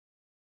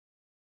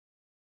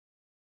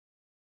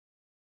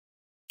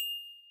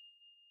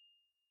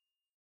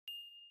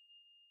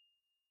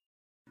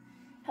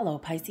Hello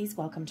Pisces,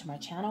 welcome to my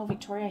channel.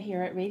 Victoria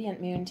here at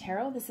Radiant Moon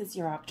Tarot. This is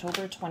your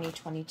October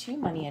 2022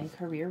 money and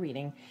career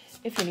reading.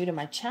 If you're new to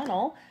my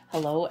channel,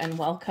 hello and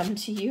welcome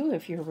to you.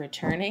 If you're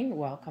returning,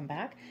 welcome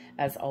back.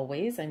 As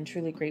always, I'm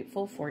truly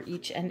grateful for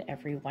each and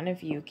every one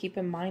of you. Keep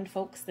in mind,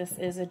 folks, this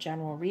is a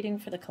general reading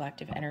for the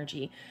collective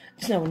energy.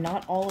 So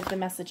not all of the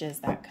messages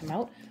that come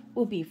out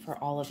will be for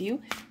all of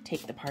you.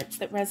 Take the parts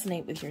that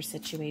resonate with your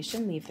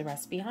situation, leave the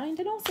rest behind,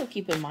 and also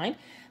keep in mind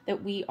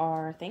that we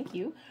are, thank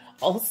you,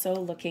 also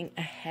looking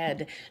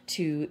ahead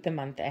to the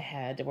month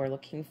ahead. We're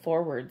looking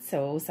forward,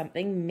 so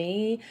something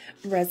may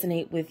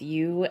resonate with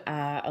you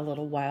a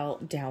little while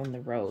down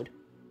the road.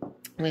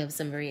 We have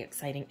some very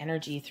exciting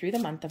energy through the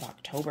month of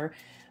October.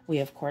 We,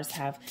 of course,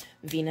 have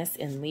Venus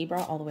in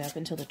Libra all the way up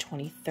until the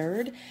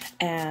 23rd,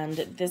 and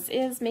this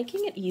is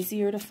making it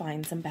easier to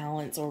find some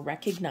balance or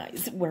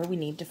recognize where we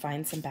need to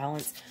find some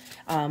balance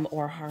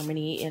or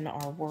harmony in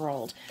our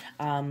world.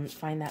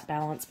 Find that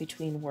balance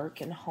between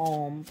work and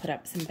home, put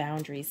up some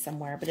boundaries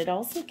somewhere, but it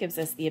also gives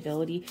us the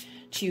ability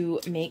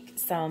to make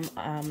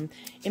some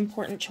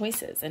important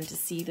choices and to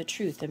see the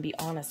truth and be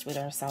honest with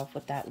ourselves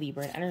with that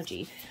Libra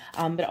energy.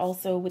 But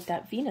also with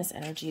that Venus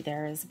energy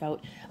there is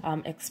about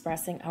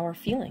expressing our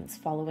feelings,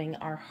 following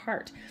our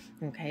heart.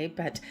 Okay,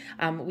 but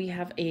we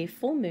have a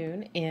full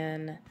moon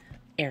in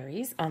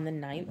Aries on the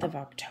 9th of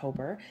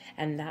October,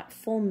 and that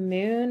full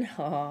moon,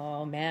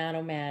 oh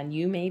man,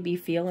 you may be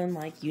feeling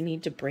like you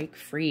need to break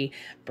free,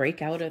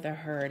 break out of the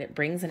herd. It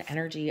brings an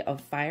energy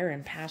of fire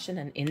and passion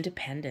and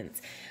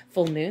independence.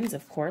 Full moons,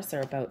 of course,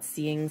 are about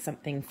seeing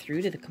something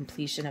through to the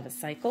completion of a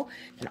cycle,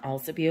 can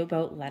also be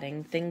about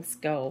letting things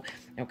go.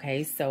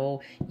 Okay,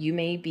 so you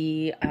may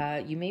be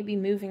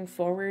moving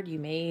forward, you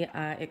may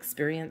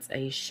experience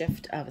a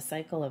shift of a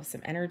cycle of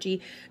some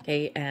energy,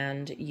 okay,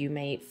 and you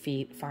may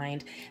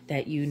find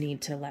that you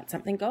need to let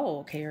something go,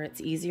 okay, or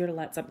it's easier to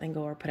let something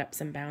go or put up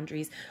some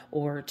boundaries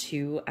or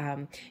to,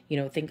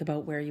 think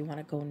about where you want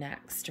to go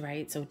next,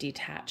 right? So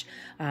detach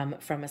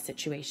from a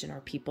situation or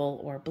people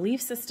or belief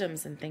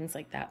systems and things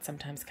like that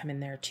sometimes come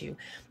in there too.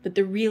 But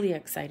the really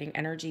exciting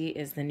energy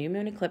is the new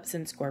moon eclipse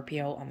in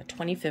Scorpio on the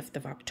 25th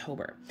of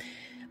October.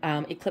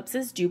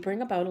 Eclipses do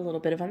bring about a little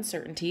bit of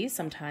uncertainty,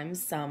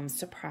 sometimes some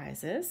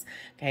surprises,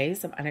 okay,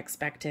 some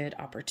unexpected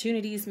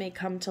opportunities may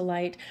come to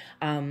light.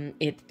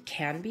 It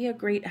can be a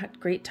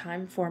great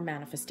time for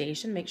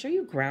manifestation. Make sure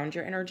you ground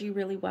your energy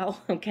really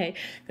well, okay,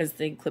 because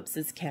the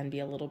eclipses can be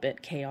a little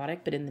bit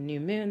chaotic, but in the new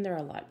moon, they're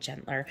a lot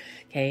gentler,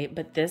 okay,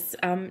 but this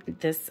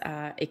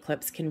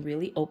eclipse can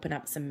really open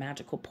up some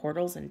magical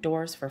portals and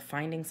doors for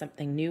finding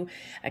something new.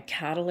 A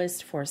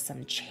catalyst for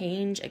some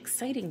change,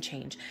 exciting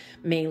change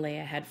may lay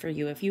ahead for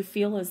you. If you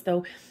feel as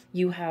though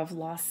you have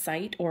lost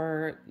sight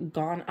or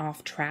gone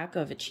off track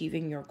of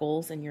achieving your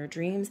goals and your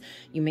dreams,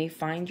 you may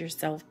find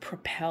yourself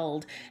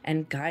propelled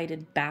and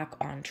guided back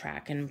on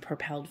track and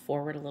propelled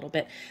forward a little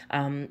bit.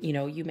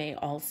 You may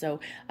also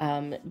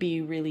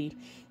be really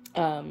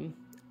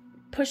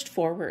pushed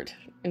forward,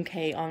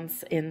 okay,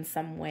 in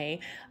some way,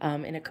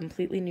 in a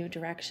completely new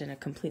direction, a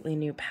completely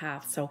new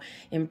path. So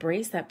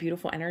embrace that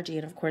beautiful energy.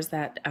 And of course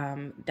that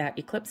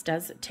eclipse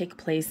does take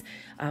place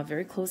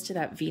very close to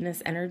that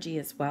Venus energy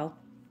as well.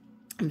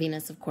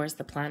 Venus, of course,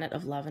 the planet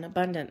of love and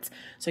abundance.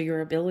 So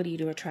your ability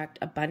to attract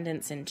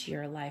abundance into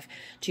your life,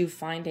 to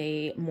find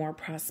a more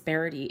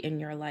prosperity in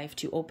your life,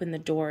 to open the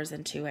doors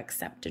and to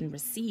accept and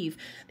receive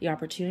the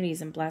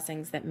opportunities and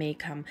blessings that may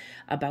come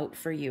about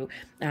for you.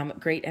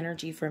 Great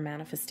energy for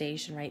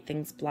manifestation, right?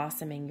 Things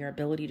blossoming, your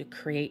ability to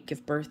create,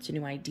 give birth to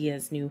new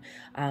ideas, new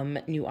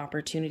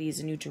opportunities,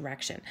 a new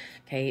direction.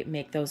 Okay,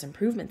 make those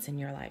improvements in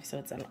your life. So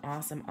it's an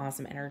awesome,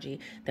 awesome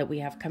energy that we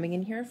have coming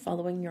in here,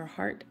 following your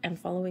heart and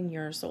following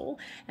your soul,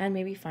 and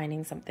maybe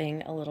finding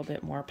something a little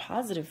bit more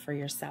positive for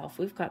yourself.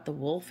 We've got the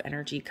wolf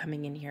energy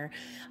coming in here,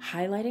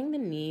 highlighting the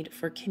need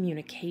for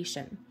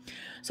communication.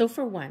 So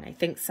for one, I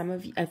think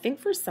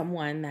for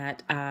someone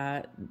that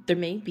there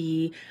may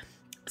be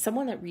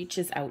someone that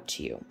reaches out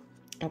to you.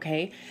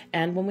 Okay.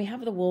 And when we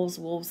have the wolves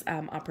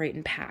operate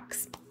in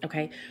packs.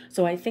 Okay.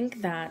 So I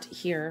think that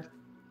here,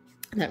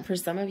 that for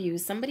some of you,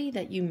 somebody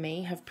that you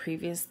may have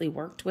previously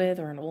worked with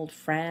or an old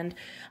friend,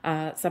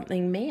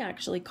 something may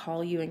actually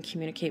call you and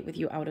communicate with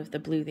you out of the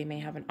blue. They may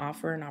have an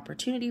offer, an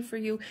opportunity for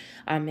you.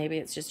 Maybe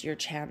it's just your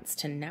chance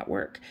to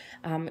network,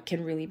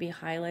 can really be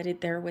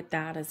highlighted there with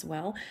that as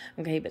well.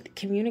 Okay, but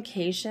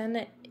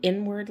communication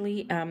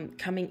inwardly,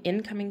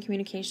 incoming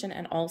communication,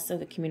 and also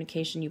the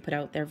communication you put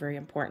out there, very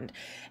important.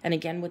 And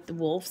again, with the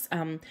wolves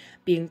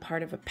being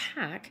part of a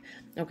pack,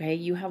 okay,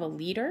 you have a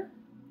leader,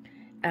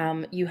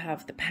 you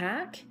have the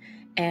pack,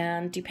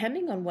 and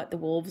depending on what the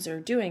wolves are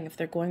doing, if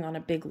they're going on a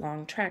big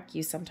long trek,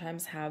 you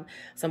sometimes have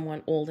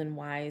someone old and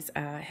wise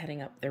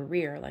heading up the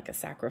rear, like a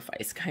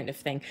sacrifice kind of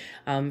thing,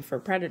 for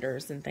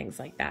predators and things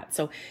like that.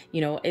 So,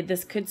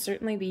 this could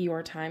certainly be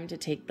your time to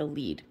take the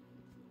lead.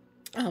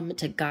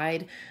 To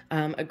guide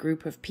a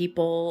group of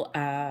people.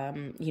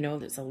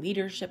 There's a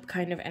leadership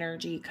kind of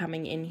energy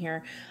coming in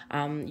here.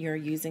 You're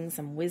using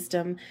some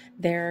wisdom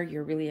there.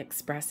 You're really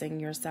expressing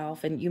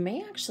yourself, and you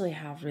may actually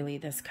have really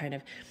this kind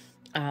of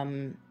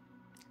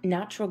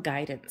natural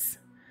guidance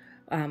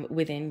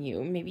within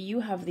you. Maybe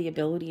you have the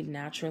ability to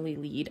naturally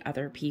lead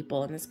other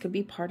people, and this could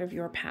be part of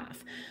your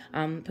path,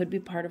 could be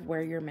part of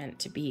where you're meant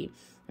to be.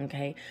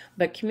 Okay.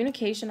 But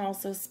communication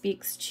also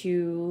speaks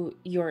to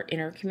your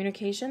inner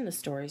communication, the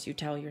stories you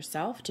tell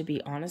yourself, to be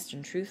honest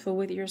and truthful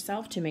with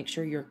yourself, to make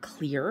sure you're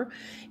clear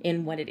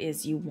in what it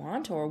is you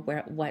want or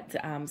what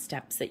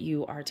steps that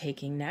you are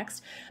taking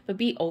next. But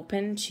be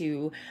open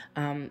to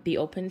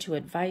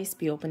advice,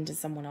 be open to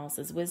someone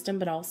else's wisdom,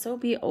 but also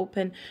be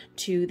open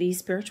to the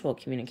spiritual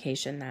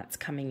communication that's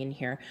coming in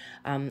here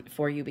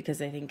for you, because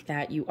I think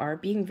that you are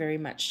being very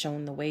much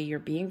shown the way. You're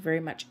being very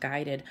much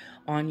guided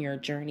on your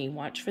journey.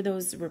 Watch for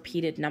those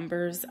repeated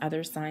numbers,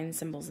 other signs,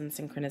 symbols, and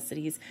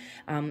synchronicities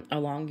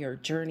along your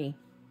journey.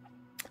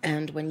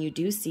 And when you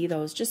do see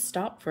those, just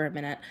stop for a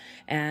minute.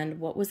 And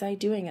what was I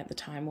doing at the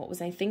time? What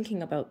was I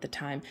thinking about the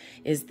time?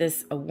 Is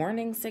this a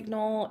warning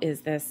signal?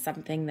 Is this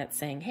something that's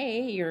saying,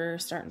 hey, you're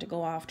starting to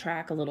go off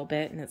track a little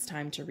bit and it's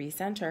time to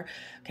recenter?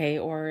 Okay.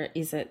 Or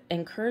is it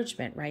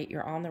encouragement, right?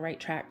 You're on the right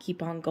track.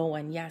 Keep on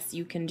going. Yes,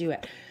 you can do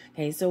it.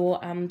 Okay. So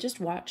just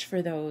watch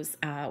for those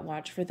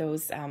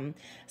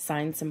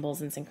signs,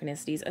 symbols, and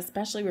synchronicities,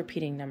 especially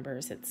repeating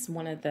numbers. It's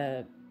one of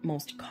the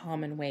most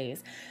common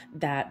ways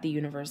that the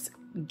universe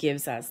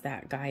gives us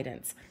that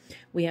guidance.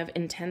 We have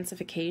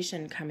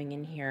intensification coming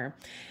in here.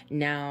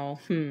 Now,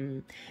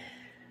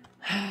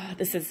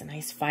 this is a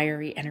nice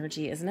fiery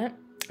energy, isn't it?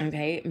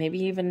 Okay, maybe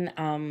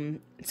even,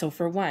 so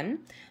for one,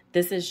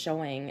 this is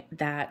showing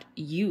that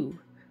you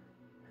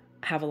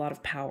have a lot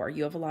of power.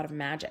 You have a lot of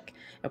magic.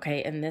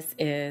 Okay. And this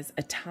is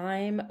a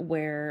time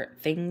where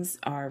things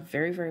are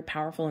very, very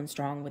powerful and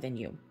strong within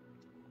you.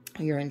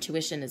 Your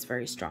intuition is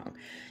very strong.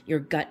 Your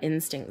gut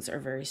instincts are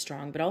very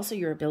strong, but also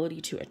your ability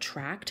to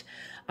attract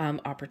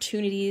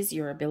opportunities,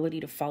 your ability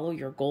to follow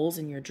your goals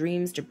and your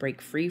dreams, to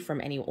break free from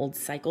any old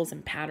cycles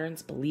and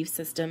patterns, belief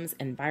systems,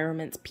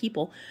 environments,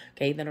 people,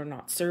 okay, that are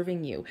not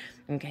serving you,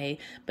 okay?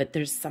 But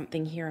there's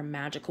something here, a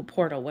magical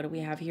portal. What do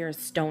we have here? A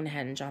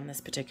Stonehenge on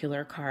this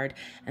particular card,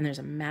 and there's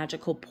a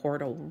magical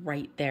portal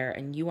right there,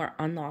 and you are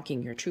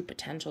unlocking your true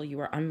potential. You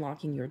are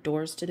unlocking your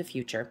doors to the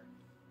future.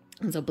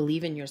 And so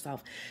believe in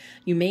yourself.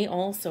 You may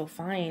also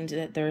find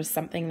that there's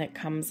something that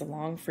comes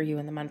along for you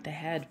in the month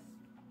ahead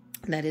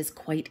that is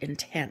quite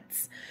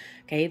intense.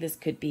 Okay, this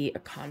could be a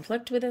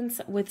conflict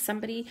with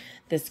somebody.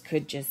 This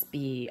could just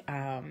be,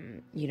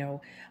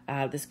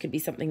 this could be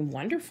something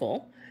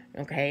wonderful.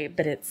 Okay,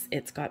 but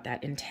it's got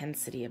that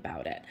intensity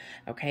about it.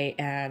 Okay,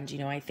 and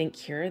I think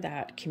here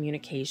that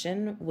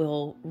communication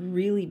will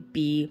really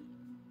be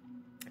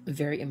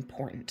very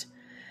important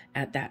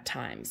at that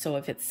time. So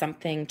if it's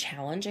something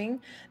challenging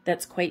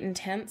that's quite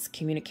intense,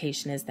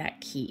 communication is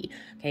that key.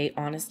 Okay,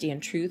 honesty and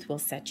truth will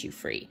set you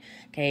free.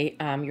 Okay,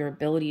 your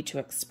ability to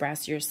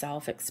express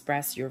yourself,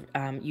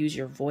 use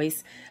your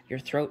voice, your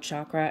throat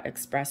chakra,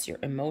 express your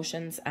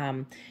emotions,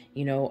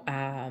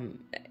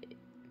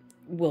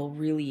 will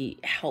really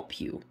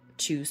help you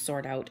to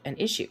sort out an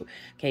issue.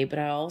 Okay, but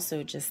I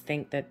also just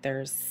think that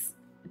there's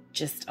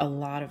just a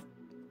lot of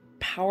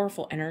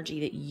powerful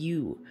energy that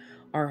you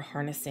are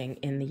harnessing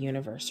in the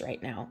universe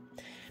right now.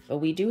 But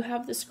we do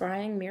have the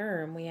scrying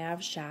mirror and we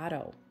have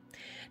shadow.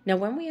 Now,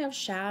 when we have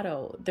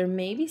shadow, there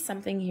may be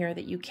something here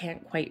that you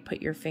can't quite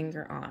put your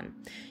finger on.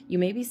 You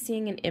may be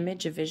seeing an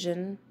image, a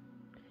vision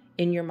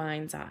in your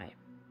mind's eye.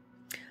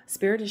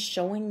 Spirit is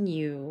showing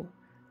you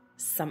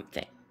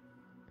something.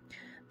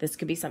 This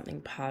could be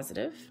something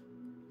positive.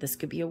 This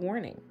could be a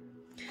warning.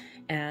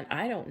 And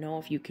I don't know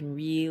if you can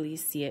really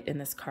see it in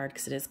this card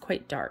because it is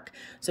quite dark.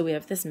 So we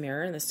have this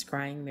mirror, the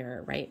scrying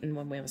mirror, right? And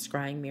when we have a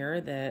scrying mirror,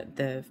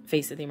 the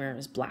face of the mirror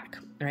is black,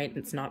 right?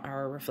 It's not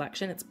our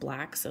reflection, it's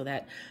black so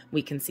that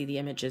we can see the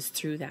images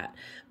through that.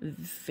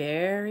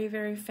 Very,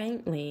 very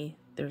faintly,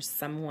 there's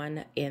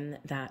someone in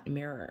that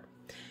mirror.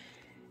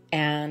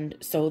 And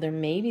so there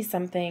may be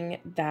something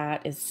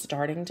that is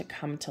starting to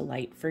come to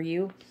light for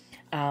you.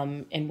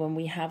 And when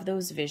we have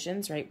those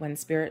visions, right, when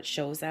Spirit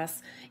shows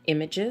us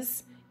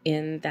images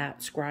in that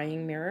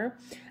scrying mirror,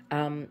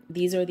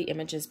 these are the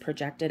images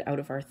projected out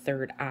of our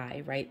third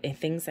eye, right? And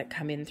things that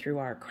come in through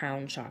our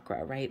crown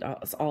chakra, right?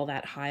 All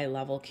that high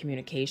level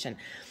communication.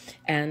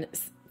 And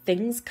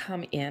things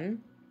come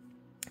in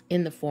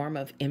the form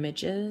of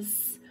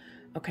images,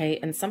 okay?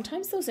 And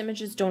sometimes those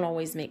images don't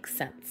always make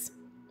sense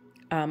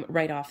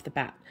right off the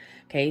bat.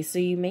 Okay, so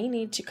you may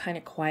need to kind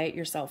of quiet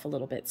yourself a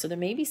little bit. So there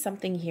may be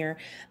something here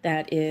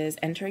that is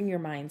entering your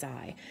mind's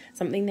eye,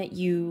 something that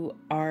you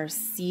are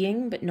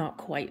seeing but not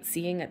quite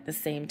seeing at the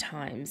same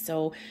time.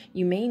 So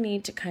you may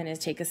need to kind of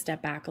take a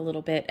step back a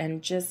little bit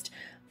and just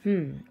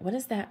what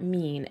does that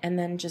mean? And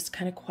then just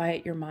kind of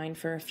quiet your mind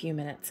for a few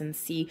minutes and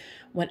see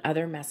what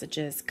other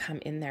messages come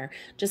in there.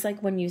 Just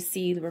like when you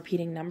see the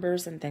repeating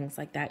numbers and things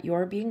like that,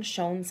 you're being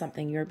shown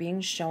something. You're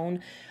being shown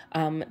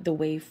the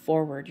way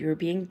forward. You're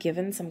being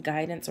given some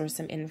guidance or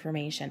some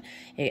information.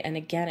 And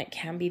again, it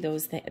can be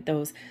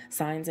those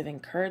signs of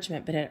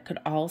encouragement, but it could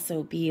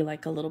also be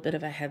like a little bit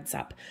of a heads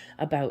up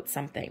about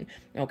something.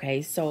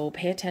 Okay, so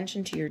pay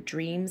attention to your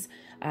dreams,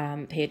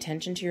 pay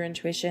attention to your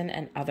intuition,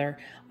 and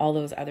all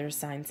those other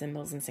signs,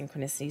 symbols, and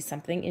synchronicities.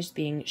 Something is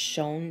being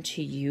shown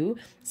to you.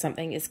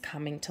 Something is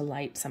coming to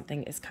light.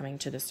 Something is coming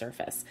to the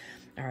surface.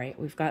 All right,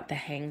 we've got the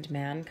Hanged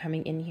Man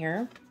coming in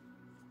here.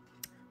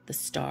 The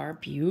Star,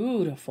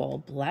 beautiful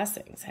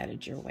blessings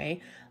headed your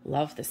way.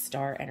 Love the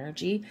Star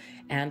energy.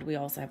 And we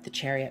also have the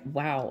Chariot.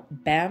 Wow,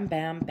 bam,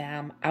 bam,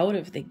 bam, out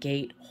of the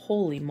gate.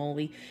 Holy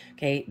moly.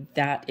 Okay,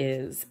 that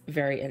is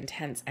very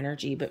intense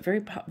energy, but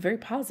very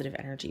positive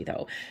energy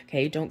though.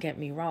 Okay, don't get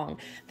me wrong.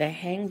 The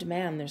Hanged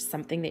Man, there's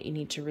something that you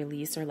need to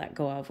release or let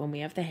go of. When we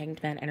have the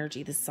Hanged Man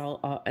energy, this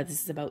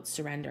is about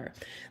surrender.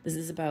 This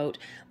is about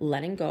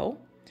letting go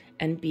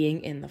and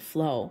being in the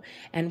flow.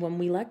 And when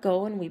we let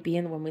go when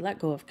we let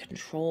go of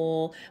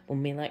control,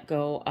 when we let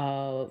go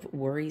of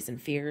worries and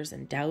fears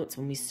and doubts,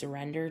 when we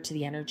surrender to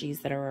the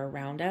energies that are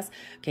around us,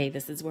 okay,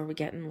 this is where we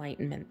get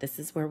enlightenment. This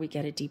is where we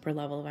get a deeper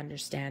level of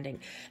understanding.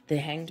 The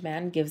Hanged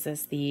Man gives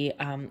us the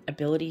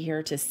ability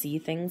here to see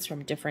things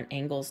from different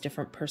angles,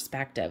 different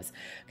perspectives,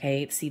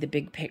 okay, see the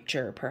big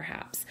picture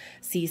perhaps,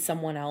 see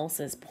someone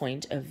else's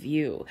point of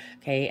view,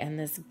 okay, and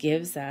this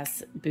gives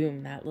us,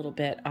 boom, that little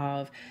bit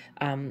of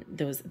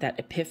that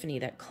epiphany,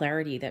 that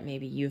clarity that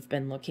maybe you've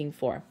been looking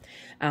for.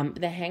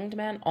 The Hanged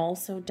Man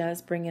also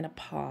does bring in a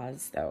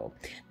pause though.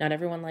 Not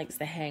everyone likes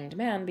the Hanged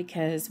Man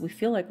because we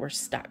feel like we're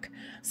stuck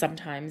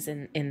sometimes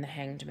in the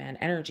Hanged Man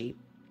energy.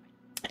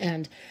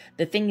 And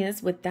the thing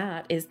is with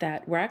that is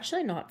that we're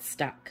actually not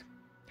stuck.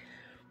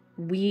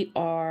 We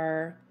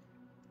are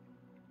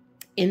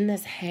in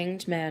this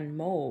Hanged Man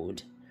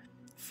mode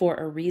for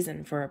a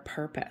reason, for a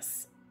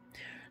purpose.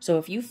 So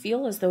if you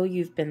feel as though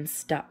you've been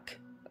stuck,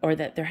 or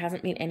that there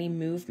hasn't been any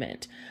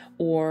movement,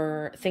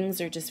 or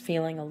things are just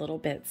feeling a little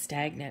bit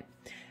stagnant,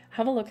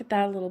 have a look at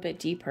that a little bit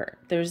deeper.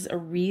 There's a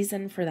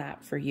reason for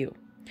that for you.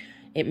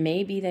 It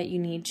may be that you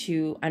need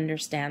to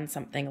understand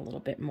something a little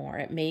bit more.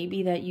 It may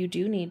be that you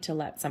do need to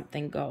let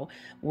something go.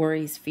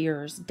 Worries,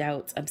 fears,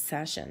 doubts,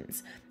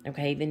 obsessions,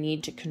 okay? The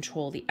need to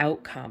control the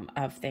outcome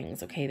of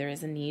things, okay? There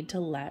is a need to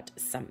let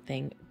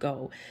something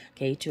go,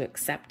 okay? To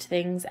accept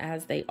things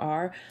as they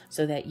are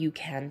so that you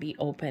can be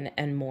open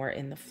and more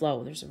in the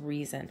flow. There's a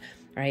reason,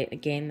 right?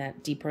 Again,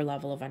 that deeper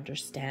level of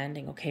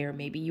understanding, okay? Or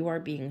maybe you are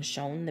being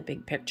shown the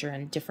big picture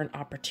and different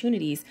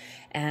opportunities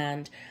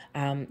and,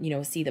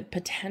 see the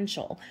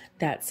potential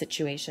that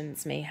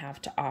situations may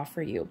have to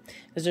offer you.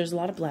 Because there's a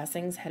lot of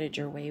blessings headed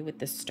your way with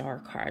the Star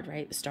card,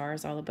 right? The Star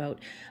is all about,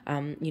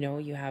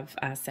 you have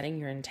setting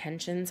your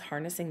intentions,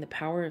 harnessing the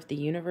power of the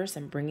universe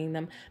and bringing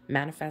them,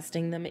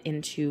 manifesting them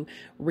into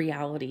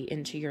reality,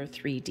 into your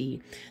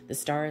 3D. The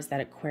Star is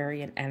that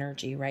Aquarian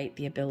energy, right?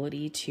 The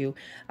ability to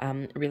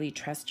really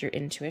trust your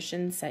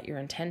intuition, set your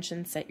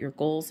intentions, set your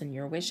goals and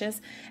your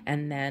wishes,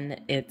 and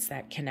then it's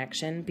that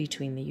connection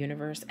between the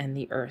universe and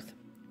the earth.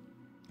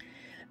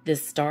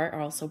 This Star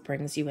also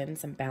brings you in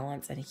some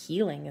balance and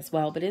healing as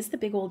well, but is the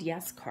big old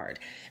yes card.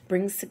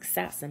 Brings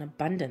success and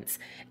abundance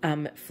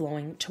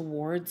flowing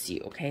towards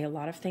you, okay? A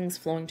lot of things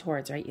flowing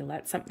towards, right? You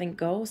let something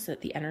go so that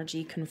the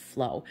energy can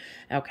flow,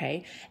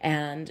 okay?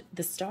 And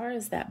the Star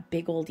is that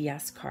big old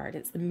yes card.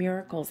 It's the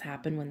miracles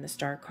happen when the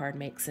Star card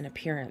makes an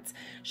appearance,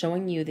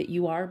 showing you that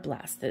you are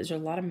blessed. There's a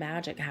lot of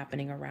magic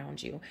happening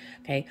around you,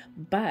 okay?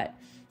 But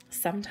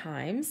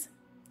sometimes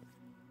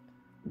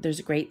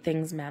there's great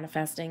things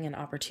manifesting and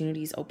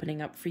opportunities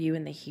opening up for you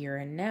in the here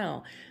and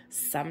now.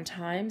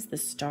 Sometimes the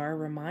Star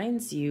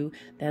reminds you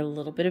that a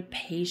little bit of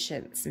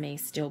patience may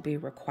still be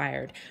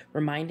required,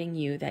 reminding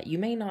you that you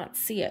may not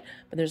see it,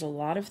 but there's a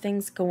lot of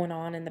things going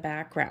on in the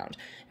background,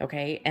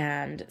 okay?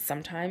 And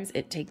sometimes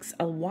it takes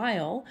a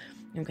while,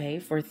 okay,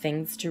 for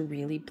things to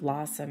really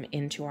blossom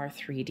into our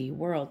 3D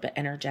world, but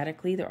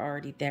energetically they're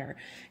already there,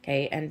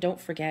 okay? And don't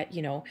forget,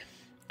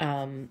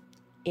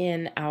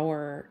 in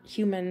our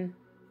human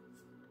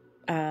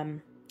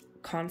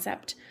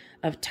concept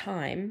of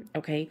time,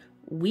 okay,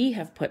 we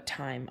have put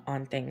time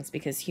on things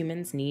because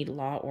humans need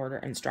law, order,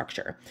 and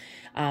structure.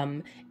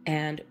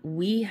 And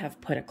we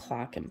have put a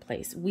clock in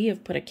place. We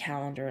have put a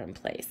calendar in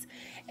place.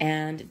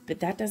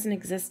 But that doesn't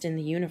exist in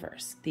the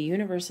universe. The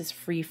universe is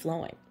free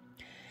flowing.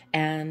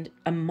 And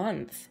a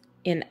month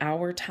in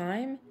our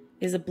time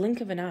is a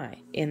blink of an eye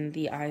in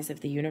the eyes of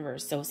the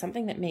universe. So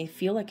something that may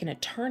feel like an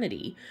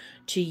eternity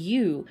to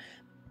you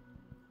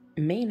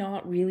may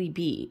not really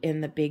be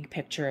in the big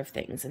picture of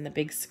things, in the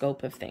big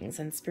scope of things.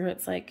 And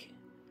Spirit's like,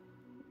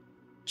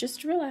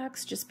 just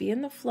relax, just be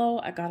in the flow.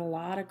 I got a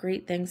lot of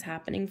great things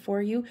happening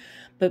for you,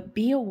 but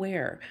be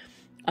aware,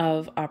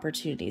 of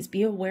opportunities.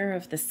 Be aware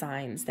of the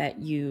signs that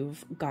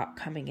you've got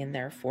coming in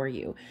there for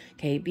you.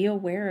 Okay. Be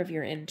aware of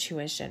your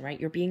intuition, right?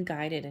 You're being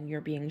guided and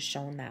you're being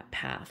shown that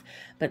path.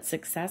 But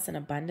success and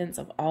abundance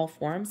of all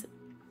forms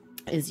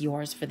is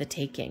yours for the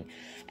taking.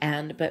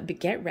 But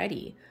get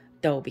ready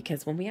though,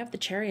 because when we have the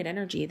Chariot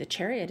energy, the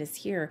Chariot is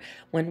here.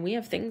 When we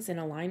have things in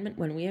alignment,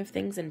 when we have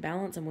things in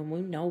balance, and when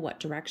we know what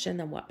direction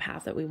and what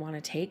path that we want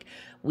to take,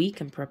 we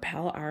can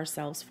propel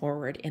ourselves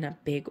forward in a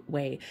big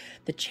way.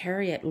 The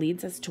Chariot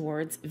leads us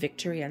towards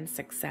victory and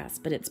success,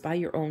 but it's by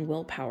your own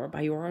willpower,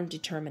 by your own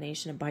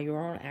determination, and by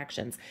your own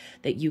actions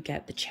that you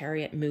get the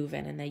Chariot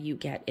moving and that you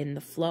get in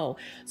the flow.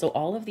 So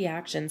all of the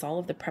actions, all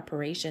of the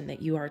preparation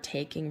that you are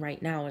taking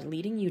right now is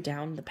leading you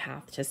down the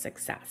path to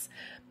success.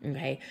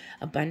 Okay.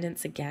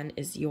 Abundance again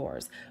is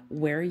yours,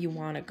 where you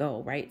want to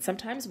go, right?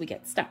 Sometimes we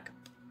get stuck.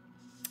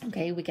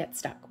 Okay. We get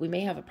stuck. We may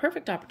have a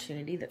perfect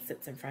opportunity that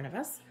sits in front of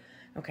us.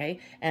 Okay.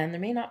 And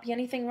there may not be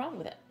anything wrong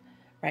with it.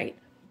 Right.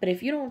 But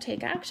if you don't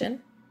take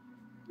action,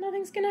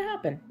 nothing's going to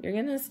happen. You're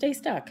going to stay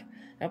stuck.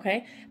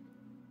 Okay.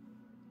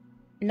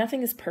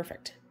 Nothing is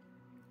perfect.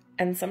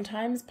 And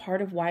sometimes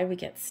part of why we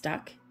get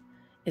stuck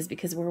is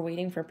because we're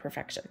waiting for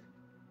perfection.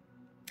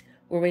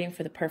 We're waiting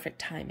for the perfect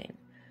timing,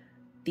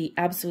 the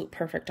absolute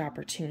perfect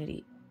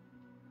opportunity.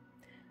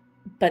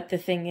 But the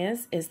thing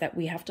is that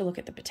we have to look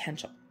at the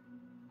potential.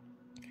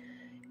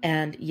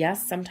 And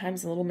yes,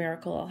 sometimes a little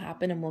miracle will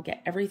happen and we'll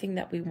get everything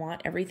that we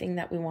want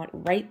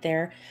right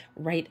there,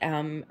 right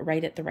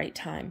at the right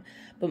time.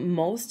 But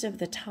most of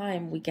the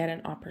time we get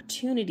an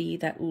opportunity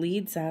that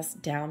leads us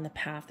down the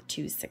path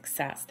to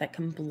success, that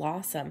can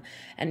blossom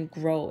and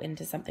grow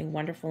into something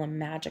wonderful and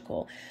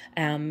magical,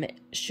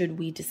 should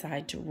we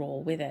decide to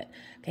roll with it.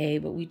 Okay,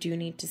 but we do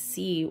need to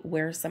see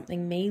where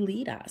something may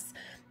lead us.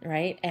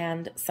 Right.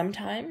 And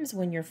sometimes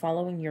when you're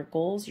following your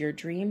goals, your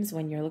dreams,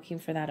 when you're looking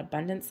for that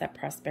abundance, that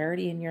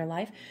prosperity in your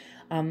life,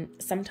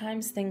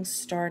 sometimes things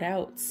start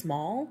out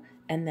small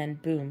and then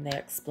boom, they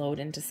explode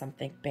into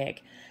something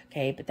big.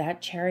 Okay. But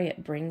that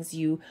Chariot brings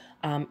you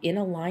in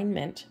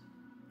alignment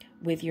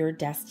with your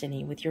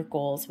destiny, with your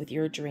goals, with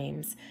your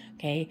dreams.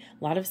 Okay.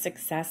 A lot of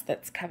success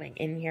that's coming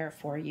in here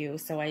for you.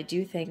 So I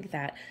do think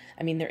that,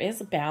 there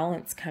is a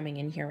balance coming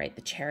in here, right?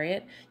 The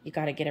Chariot, you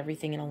got to get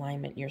everything in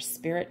alignment. Your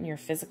spirit and your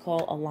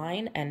physical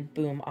align and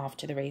boom, off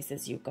to the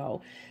races you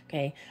go.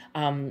 Okay.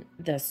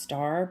 The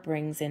Star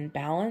brings in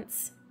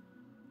balance.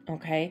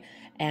 Okay.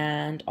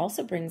 And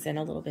also brings in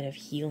a little bit of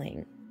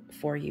healing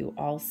for you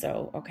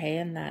also. Okay.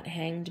 And that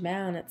Hanged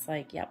Man, it's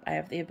like, yep, I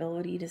have the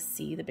ability to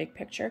see the big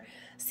picture,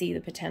 see the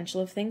potential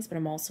of things, but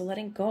I'm also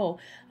letting go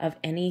of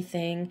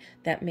anything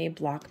that may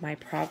block my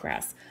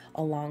progress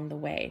along the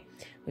way.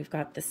 We've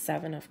got the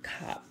Seven of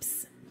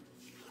Cups,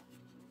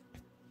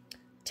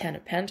 Ten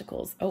of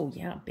Pentacles. Oh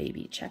yeah,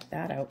 baby, check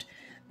that out.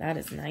 That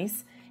is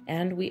nice.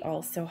 And we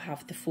also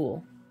have the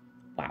Fool.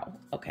 Wow.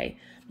 Okay.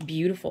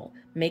 Beautiful.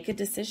 Make a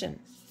decision.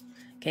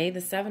 Okay,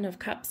 the Seven of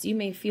Cups, you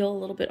may feel a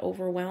little bit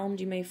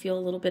overwhelmed. You may feel a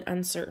little bit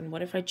uncertain.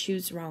 What if I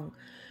choose wrong,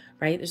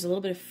 right? There's a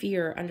little bit of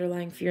fear,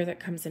 underlying fear that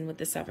comes in with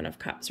the Seven of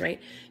Cups, right?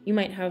 You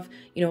might have,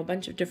 a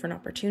bunch of different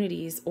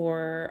opportunities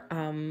or,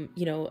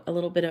 a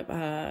little bit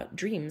of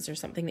dreams or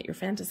something that you're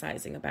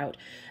fantasizing about,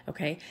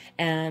 okay?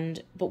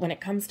 But when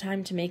it comes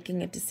time to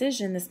making a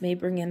decision, this may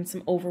bring in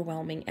some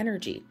overwhelming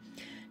energy.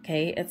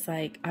 Okay, it's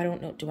like, I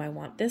don't know, do I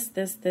want this?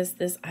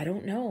 I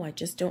don't know. I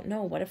just don't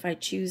know. What if I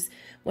choose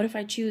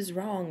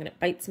wrong and it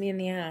bites me in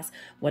the ass?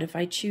 What if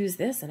I choose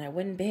this and I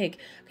win big?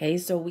 Okay,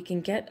 so we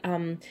can get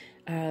a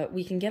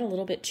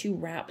little bit too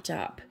wrapped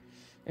up.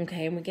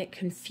 Okay, and we get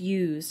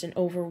confused and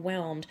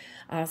overwhelmed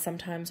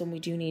sometimes when we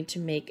do need to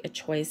make a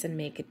choice and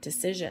make a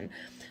decision.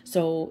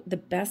 So the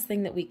best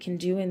thing that we can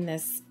do in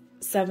this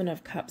Seven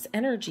of Cups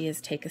energy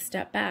is take a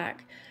step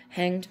back.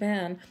 Hanged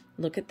Man,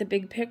 look at the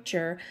big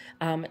picture,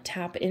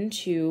 tap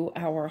into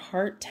our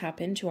heart,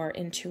 tap into our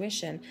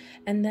intuition,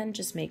 and then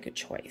just make a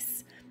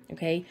choice.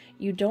 Okay,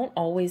 you don't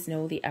always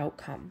know the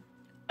outcome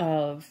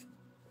of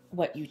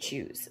what you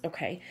choose.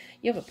 Okay,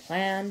 you have a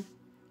plan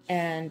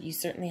and you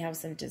certainly have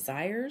some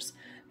desires.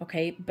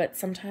 Okay, but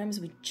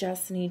sometimes we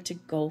just need to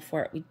go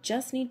for it. We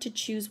just need to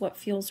choose what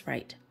feels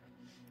right,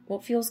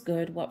 what feels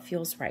good, what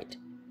feels right.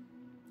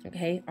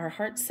 Okay, our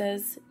heart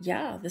says,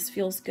 yeah, this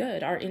feels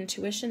good. Our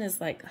intuition is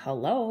like,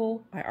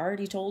 hello, I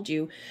already told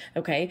you.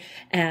 Okay,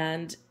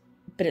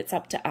 but it's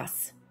up to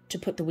us to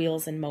put the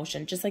wheels in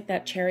motion. Just like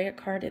that Chariot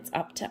card, it's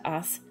up to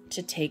us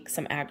to take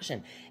some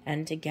action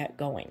and to get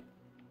going.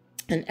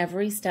 And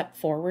every step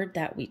forward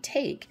that we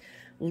take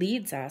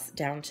leads us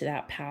down to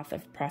that path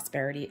of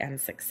prosperity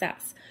and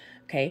success.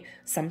 Okay,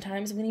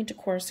 sometimes we need to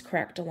course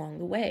correct along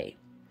the way.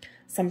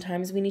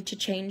 Sometimes we need to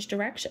change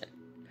direction.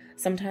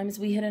 Sometimes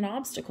we hit an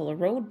obstacle, a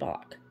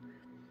roadblock,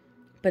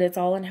 but it's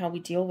all in how we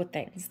deal with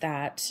things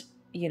that,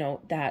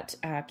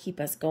 keep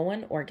us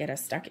going or get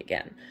us stuck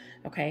again.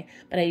 Okay.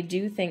 But I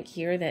do think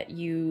here that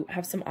you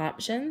have some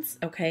options.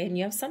 Okay. And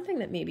you have something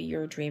that maybe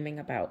you're dreaming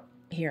about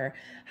here.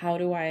 How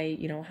do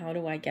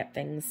I get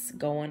things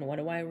going? What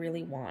do I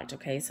really want?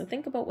 Okay. So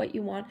think about what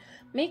you want,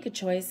 make a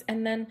choice,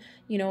 and then,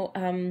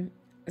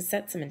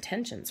 set some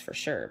intentions for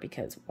sure,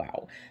 because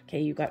wow,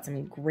 okay, you got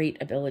some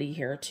great ability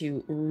here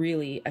to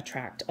really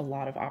attract a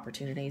lot of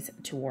opportunities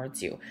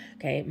towards you.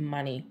 Okay,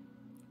 money,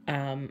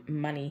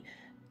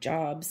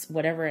 jobs,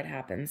 whatever it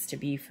happens to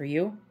be for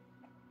you.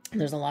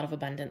 There's a lot of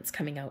abundance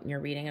coming out in your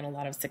reading and a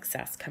lot of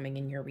success coming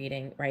in your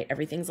reading, right?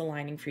 Everything's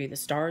aligning for you. The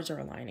stars are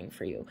aligning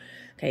for you.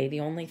 Okay.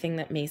 The only thing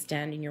that may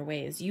stand in your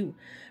way is you,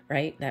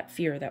 right? That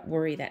fear, that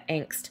worry, that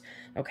angst.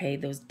 Okay.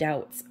 Those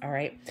doubts. All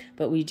right.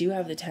 But we do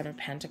have the 10 of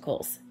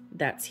Pentacles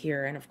that's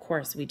here. And of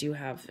course we do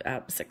have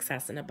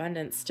success and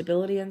abundance,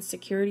 stability and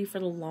security for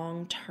the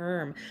long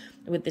term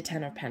with the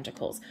 10 of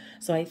Pentacles.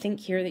 So I think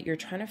here that you're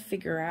trying to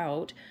figure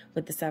out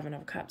with the 7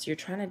 of Cups, you're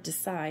trying to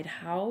decide,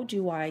 how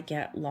do I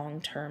get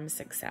long-term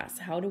success?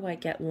 How do I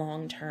get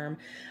long-term,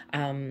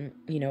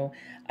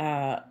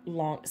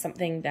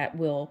 something that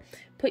will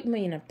put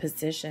me in a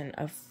position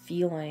of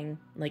feeling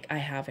like I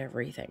have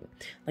everything,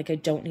 like I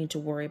don't need to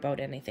worry about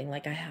anything,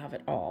 like I have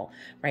it all,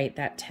 right?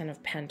 That 10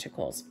 of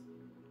Pentacles.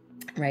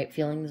 Right?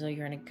 Feeling as though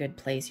you're in a good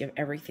place. You have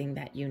everything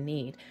that you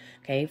need.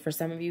 Okay. For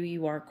some of you,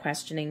 you are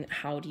questioning,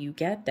 how do you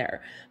get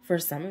there? For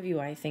some of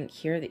you, I think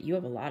here that you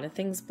have a lot of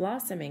things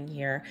blossoming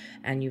here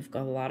and you've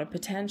got a lot of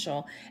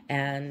potential.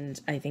 And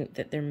I think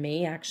that there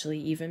may actually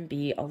even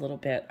be a little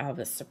bit of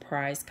a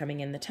surprise coming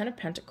in. The 10 of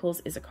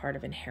Pentacles is a card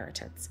of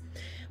inheritance.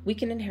 We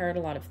can inherit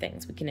a lot of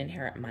things. We can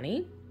inherit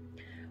money.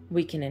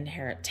 We can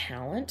inherit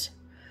talent.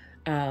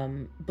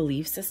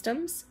 Belief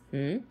systems.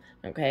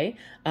 Okay.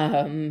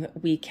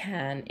 We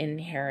can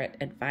inherit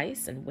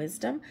advice and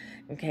wisdom.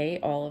 Okay.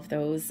 All of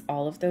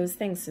those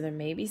things. So there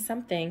may be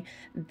something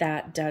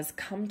that does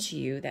come to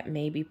you that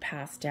may be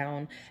passed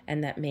down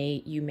and that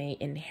you may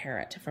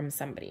inherit from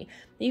somebody,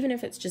 even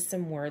if it's just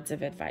some words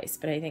of advice.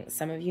 But I think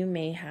some of you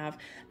may have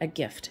a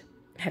gift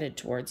headed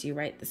towards you,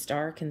 right? The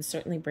star can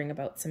certainly bring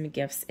about some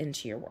gifts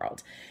into your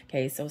world.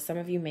 Okay. So some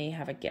of you may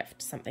have a gift,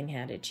 something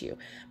handed to you,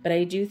 but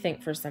I do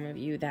think for some of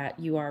you that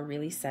you are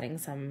really setting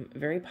some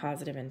very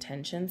positive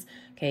intentions,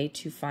 okay,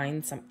 to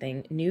find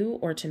something new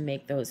or to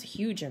make those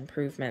huge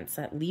improvements,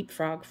 that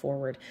leapfrog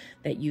forward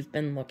that you've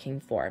been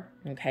looking for.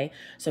 Okay.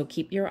 So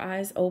keep your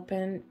eyes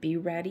open, be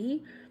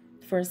ready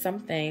for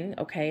something.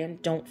 Okay. And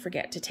don't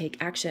forget to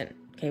take action.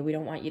 Okay, we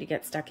don't want you to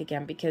get stuck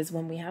again, because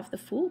when we have the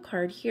Fool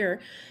card here,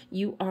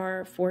 you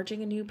are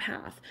forging a new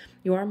path.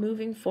 You are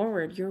moving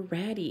forward. You're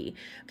ready.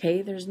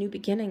 Okay, there's new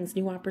beginnings,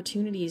 new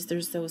opportunities.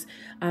 There's those,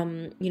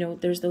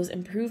 there's those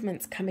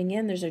improvements coming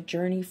in. There's a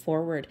journey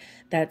forward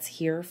that's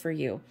here for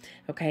you.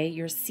 Okay,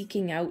 you're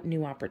seeking out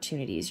new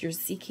opportunities. You're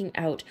seeking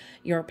out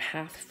your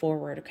path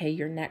forward. Okay,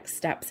 your next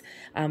steps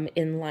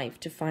in life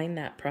to find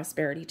that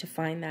prosperity, to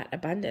find that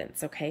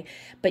abundance. Okay,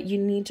 but you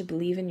need to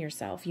believe in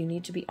yourself. You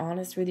need to be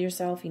honest with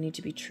yourself. You need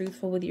to be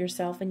truthful with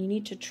yourself, and you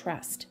need to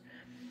trust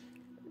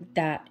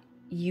that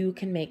you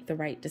can make the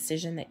right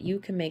decision, that you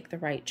can make the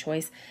right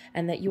choice,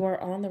 and that you are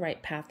on the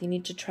right path. You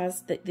need to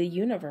trust that the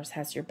universe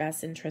has your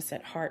best interests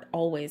at heart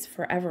always,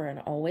 forever and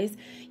always,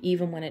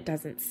 even when it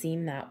doesn't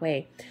seem that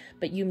way.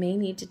 But you may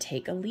need to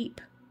take a leap.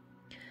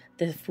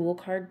 The Fool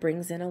card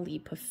brings in a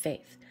leap of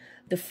faith.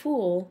 The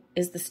Fool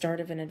is the start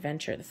of an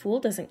adventure. The Fool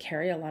doesn't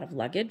carry a lot of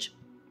luggage,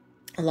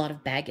 a lot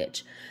of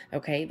baggage.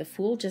 Okay. The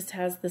Fool just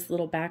has this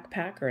little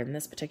backpack, or in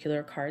this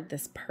particular card,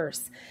 this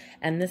purse.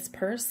 And this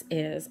purse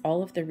is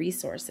all of the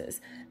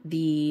resources,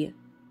 the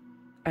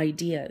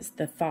ideas,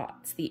 the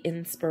thoughts, the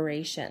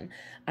inspiration,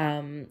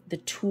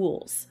 the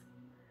tools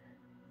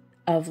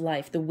of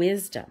life, the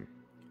wisdom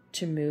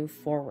to move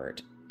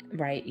forward.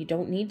 Right? You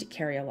don't need to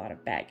carry a lot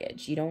of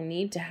baggage. You don't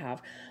need to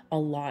have a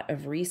lot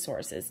of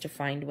resources to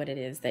find what it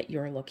is that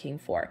you're looking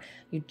for.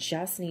 You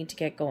just need to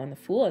get going. The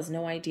Fool has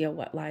no idea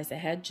what lies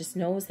ahead, just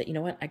knows that, you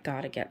know what, I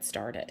got to get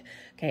started.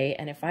 Okay.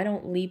 And if I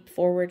don't leap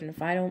forward and if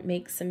I don't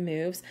make some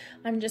moves,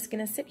 I'm just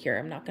going to sit here.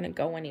 I'm not going to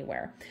go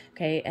anywhere.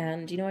 Okay.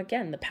 And,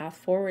 again, the path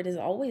forward is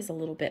always a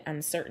little bit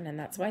uncertain. And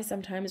that's why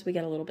sometimes we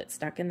get a little bit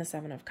stuck in the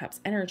 7 of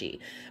Cups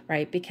energy,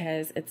 right?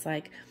 Because it's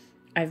like,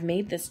 I've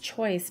made this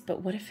choice,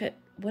 but what if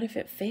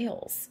it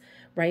fails,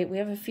 right? We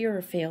have a fear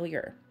of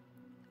failure.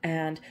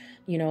 And,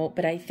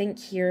 but I think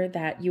here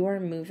that you are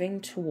moving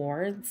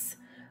towards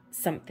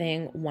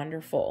something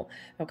wonderful.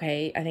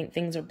 Okay. I think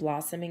things are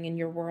blossoming in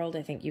your world.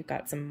 I think you've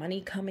got some money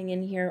coming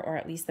in here, or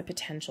at least the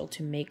potential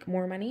to make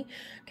more money.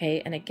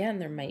 Okay. And again,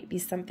 there might be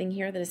something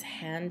here that is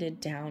handed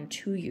down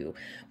to you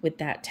with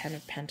that 10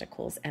 of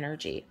Pentacles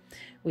energy.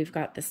 We've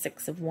got the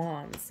 6 of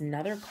Wands,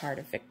 another card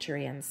of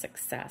victory and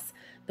success.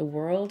 The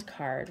World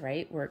card,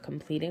 right? We're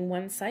completing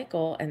one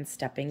cycle and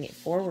stepping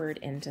forward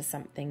into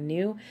something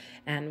new.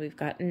 And we've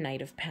got a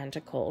Knight of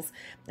Pentacles.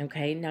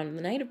 Okay. Now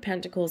the Knight of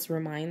Pentacles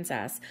reminds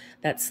us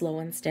that slow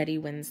and steady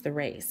wins the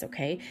race.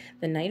 Okay.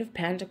 The Knight of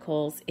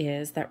Pentacles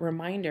is that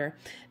reminder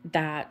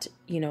that,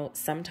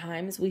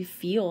 sometimes we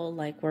feel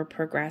like we're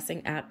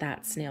progressing at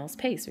that snail's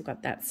pace. We've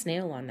got that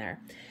snail on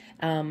there.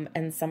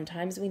 And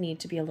sometimes we need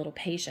to be a little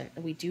patient.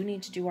 We do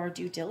need to do our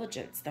due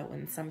diligence, though,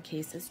 in some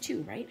cases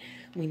too, right?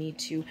 We need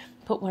to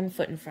put one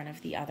foot in front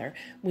of the other.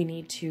 We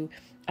need to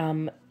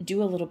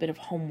do a little bit of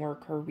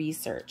homework or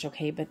research,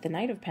 okay? But the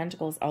Knight of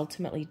Pentacles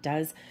ultimately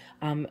does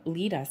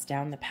lead us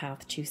down the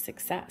path to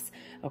success,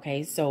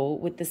 okay? So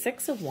with the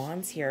Six of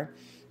Wands here,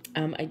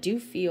 I do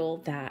feel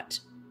that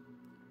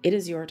it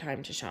is your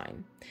time to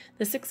shine.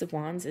 The Six of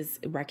Wands is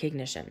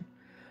recognition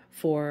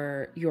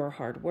for your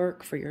hard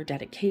work, for your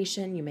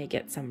dedication. You may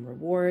get some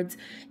rewards.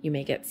 You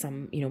may get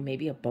some,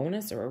 maybe a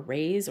bonus or a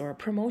raise or a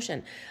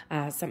promotion.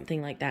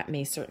 Something like that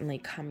may certainly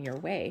come your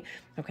way,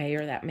 okay?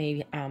 Or that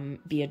may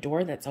be a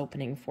door that's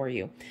opening for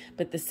you.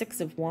 But the Six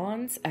of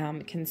Wands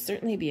can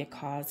certainly be a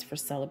cause for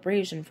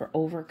celebration, for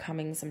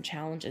overcoming some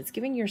challenges.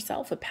 Giving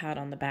yourself a pat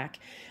on the back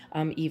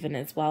even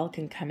as well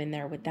can come in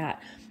there with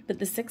that. But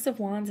the Six of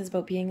Wands is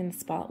about being in the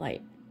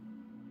spotlight.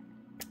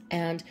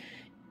 And,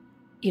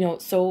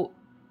 so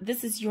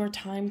this is your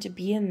time to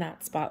be in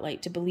that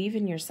spotlight, to believe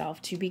in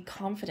yourself, to be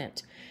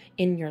confident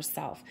in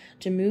yourself,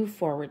 to move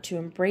forward, to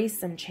embrace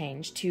some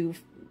change, to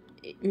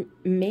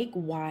make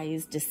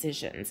wise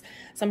decisions.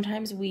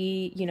 Sometimes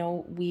we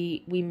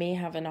may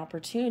have an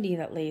opportunity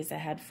that lays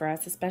ahead for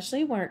us,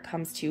 especially when it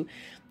comes to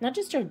not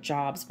just our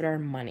jobs, but our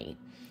money.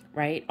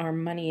 Right? Our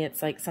money,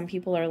 it's like some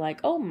people are like,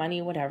 oh, money,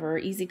 whatever,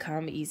 easy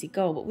come, easy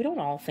go. But we don't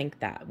all think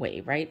that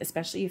way, right?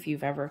 Especially if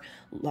you've ever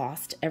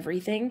lost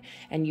everything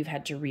and you've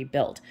had to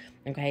rebuild.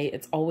 Okay.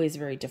 It's always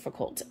very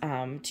difficult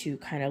to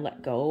kind of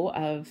let go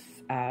of,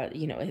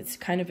 it's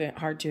kind of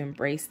hard to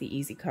embrace the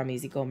easy come,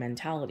 easy go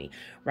mentality,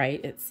 right?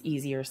 It's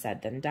easier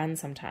said than done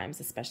sometimes,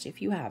 especially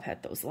if you have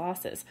had those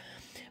losses.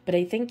 But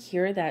I think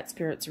here that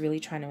Spirit's really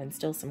trying to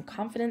instill some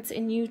confidence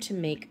in you to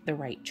make the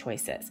right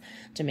choices,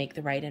 to make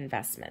the right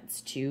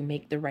investments, to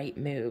make the right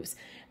moves,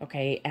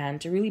 okay?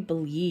 And to really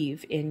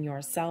believe in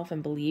yourself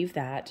and believe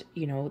that,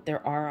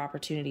 there are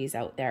opportunities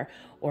out there,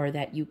 or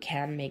that you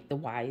can make the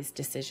wise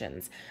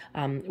decisions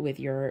with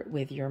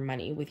your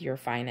money, with your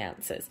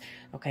finances,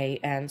 okay?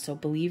 And so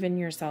believe in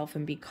yourself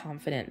and be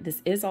confident.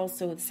 This is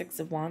also the Six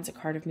of Wands, a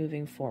card of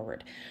moving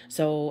forward.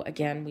 So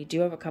again, we do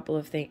have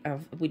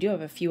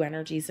a few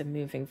energies of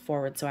moving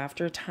forward. So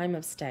after a time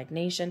of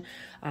stagnation,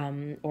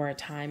 or a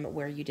time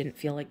where you didn't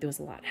feel like there was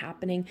a lot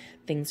happening,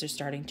 things are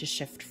starting to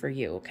shift for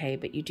you, okay?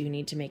 But you do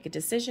need to make a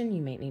decision.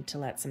 You may need to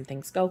let some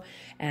things go,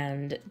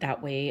 and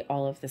that way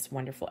all of this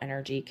wonderful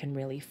energy can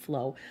really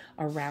flow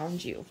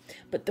around you.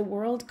 But the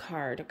World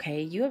card,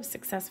 okay, you have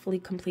successfully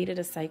completed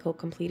a cycle,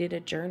 completed a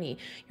journey.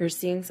 You're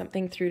seeing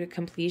something through to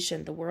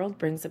completion. The World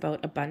brings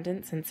about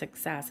abundance and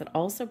success. It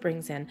also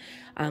brings in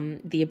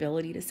the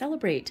ability to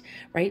celebrate,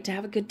 right? To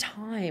have a good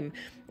time.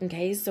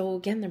 Okay, so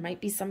again, there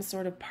might be some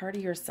sort of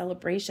party or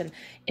celebration.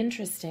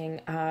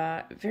 Interesting,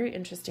 very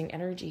interesting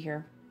energy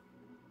here.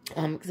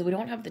 Because we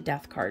don't have the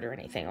Death card or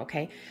anything,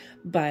 okay?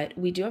 But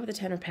we do have the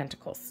Ten of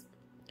Pentacles.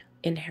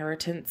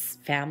 Inheritance,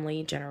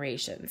 family,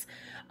 generations.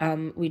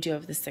 We do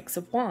have the Six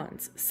of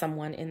Wands,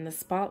 someone in the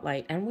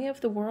spotlight. And we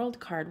have the World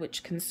card,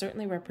 which can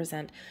certainly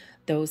represent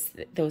those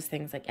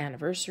things like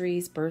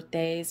anniversaries,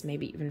 birthdays,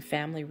 maybe even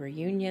family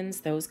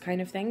reunions, those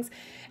kind of things.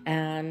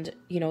 And,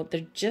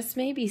 there just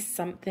may be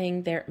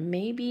something, there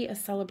may be a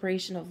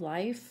celebration of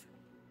life.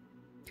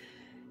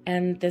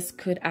 And this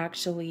could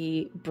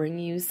actually bring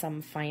you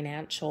some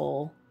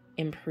financial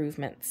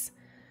improvements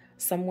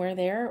somewhere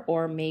there,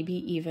 or maybe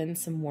even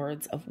some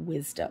words of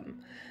wisdom,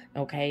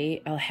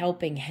 okay? A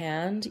helping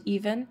hand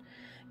even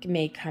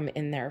may come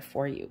in there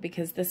for you,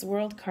 because this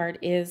World card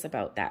is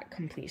about that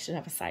completion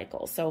of a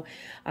cycle. So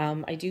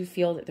I do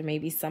feel that there may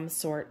be some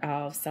sort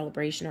of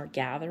celebration or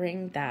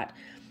gathering that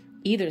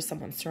either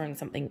someone's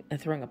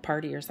throwing a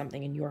party or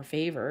something in your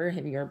favor,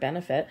 in your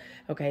benefit,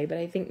 okay? But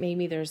I think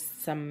maybe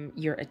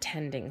you're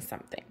attending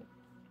something,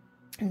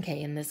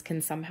 okay? And this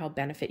can somehow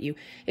benefit you.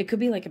 It could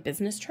be like a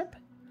business trip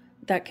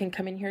that can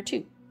come in here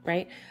too,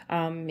 right?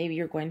 Maybe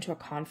you're going to a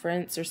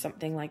conference or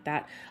something like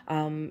that,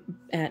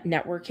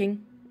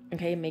 networking,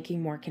 okay?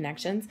 Making more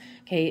connections,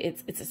 okay?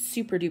 It's a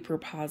super duper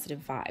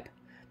positive vibe.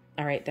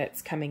 All right,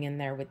 that's coming in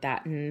there with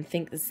that. And I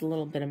think this is a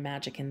little bit of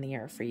magic in the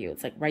air for you.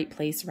 It's like right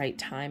place, right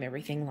time,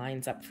 everything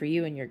lines up for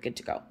you and you're good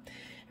to go.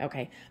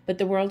 Okay, but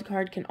the World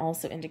card can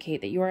also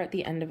indicate that you are at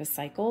the end of a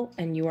cycle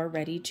and you are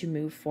ready to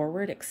move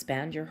forward,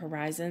 expand your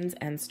horizons,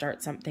 and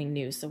start something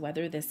new. So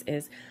whether this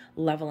is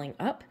leveling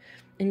up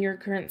in your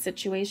current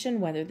situation,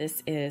 whether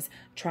this is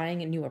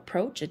trying a new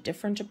approach, a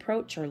different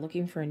approach, or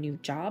looking for a new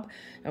job,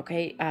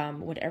 okay,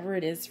 whatever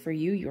it is for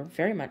you, you're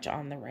very much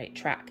on the right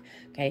track,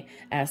 okay?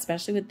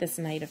 Especially with this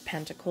Knight of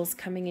Pentacles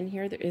coming in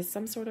here, there is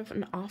some sort of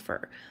an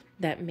offer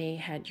that may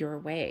head your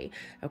way,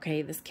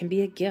 okay? This can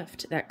be a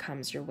gift that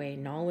comes your way,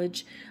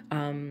 knowledge,